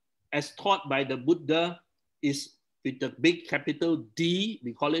Dhamma, as taught by the Buddha, is with the big capital D.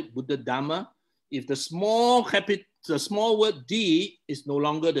 We call it Buddha Dhamma. If the small word D is no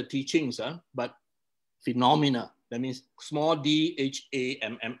longer the teachings, but phenomena. That means small d,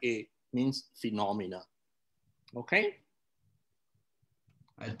 H-A-M-M-A means phenomena. Okay?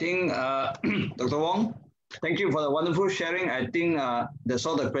 I think, Dr. Wong, thank you for the wonderful sharing. I think that's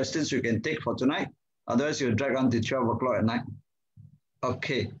all the questions you can take for tonight. Otherwise, you'll drag on to 12 o'clock at night.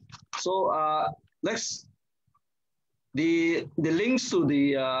 Okay. So the links to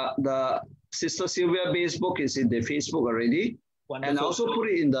the Sister Sylvia Bay's book is in the Facebook already. Wonderful. And I also put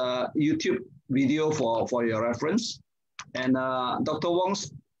it in the YouTube video for your reference. And Dr.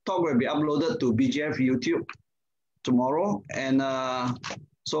 Wong's talk will be uploaded to BGF YouTube tomorrow. And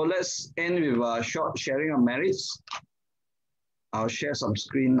so let's end with a short sharing of merits. I'll share some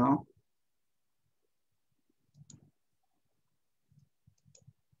screen now.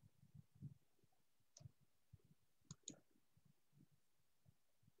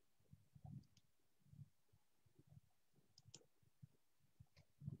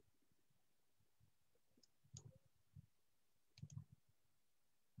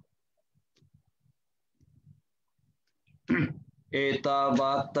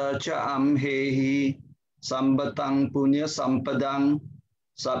 Etavata cha amhehi sambatang punya sampadang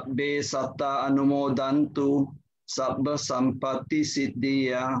sabbe satta anumodantu sabba sampati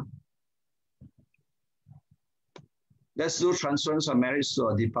siddhiya. Let's do transference of marriage to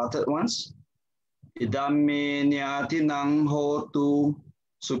our departed ones. Idamme nyatinang hotu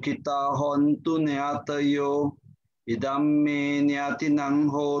sukita hontu nyatayo. Idamme nyatinang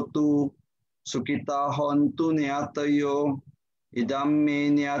hotu sukita hontu nyatayo.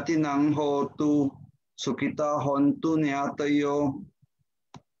 Idamme nyatinang hotu sukita hontu nyatayo.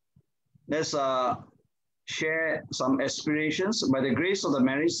 Let's share some aspirations. By the grace of the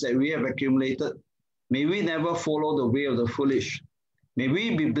merits that we have accumulated, may we never follow the way of the foolish. May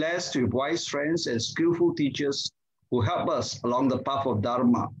we be blessed with wise friends and skillful teachers who help us along the path of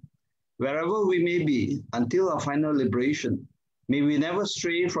Dharma. Wherever we may be, until our final liberation, may we never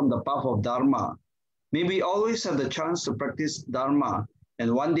stray from the path of Dharma. May we always have the chance to practice Dharma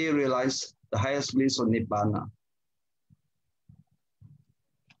and one day realize the highest bliss of Nibbana.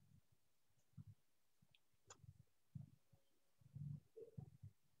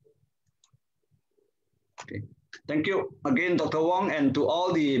 Okay. Thank you again, Dr. Wong, and to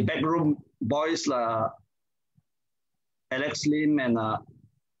all the backroom boys, Alex Lim and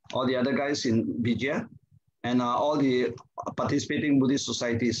all the other guys in BGA, and all the participating Buddhist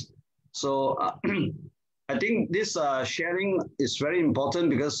societies. So I think this sharing is very important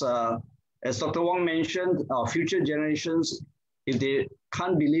because as Dr. Wong mentioned, our future generations, if they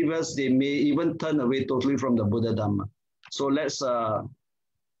can't believe us, they may even turn away totally from the Buddha Dhamma. So let's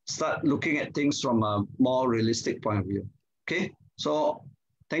start looking at things from a more realistic point of view. Okay, so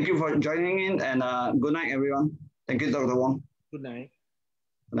thank you for joining in, and good night, everyone. Thank you, Dr. Wong. Good night.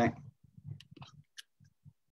 Good night.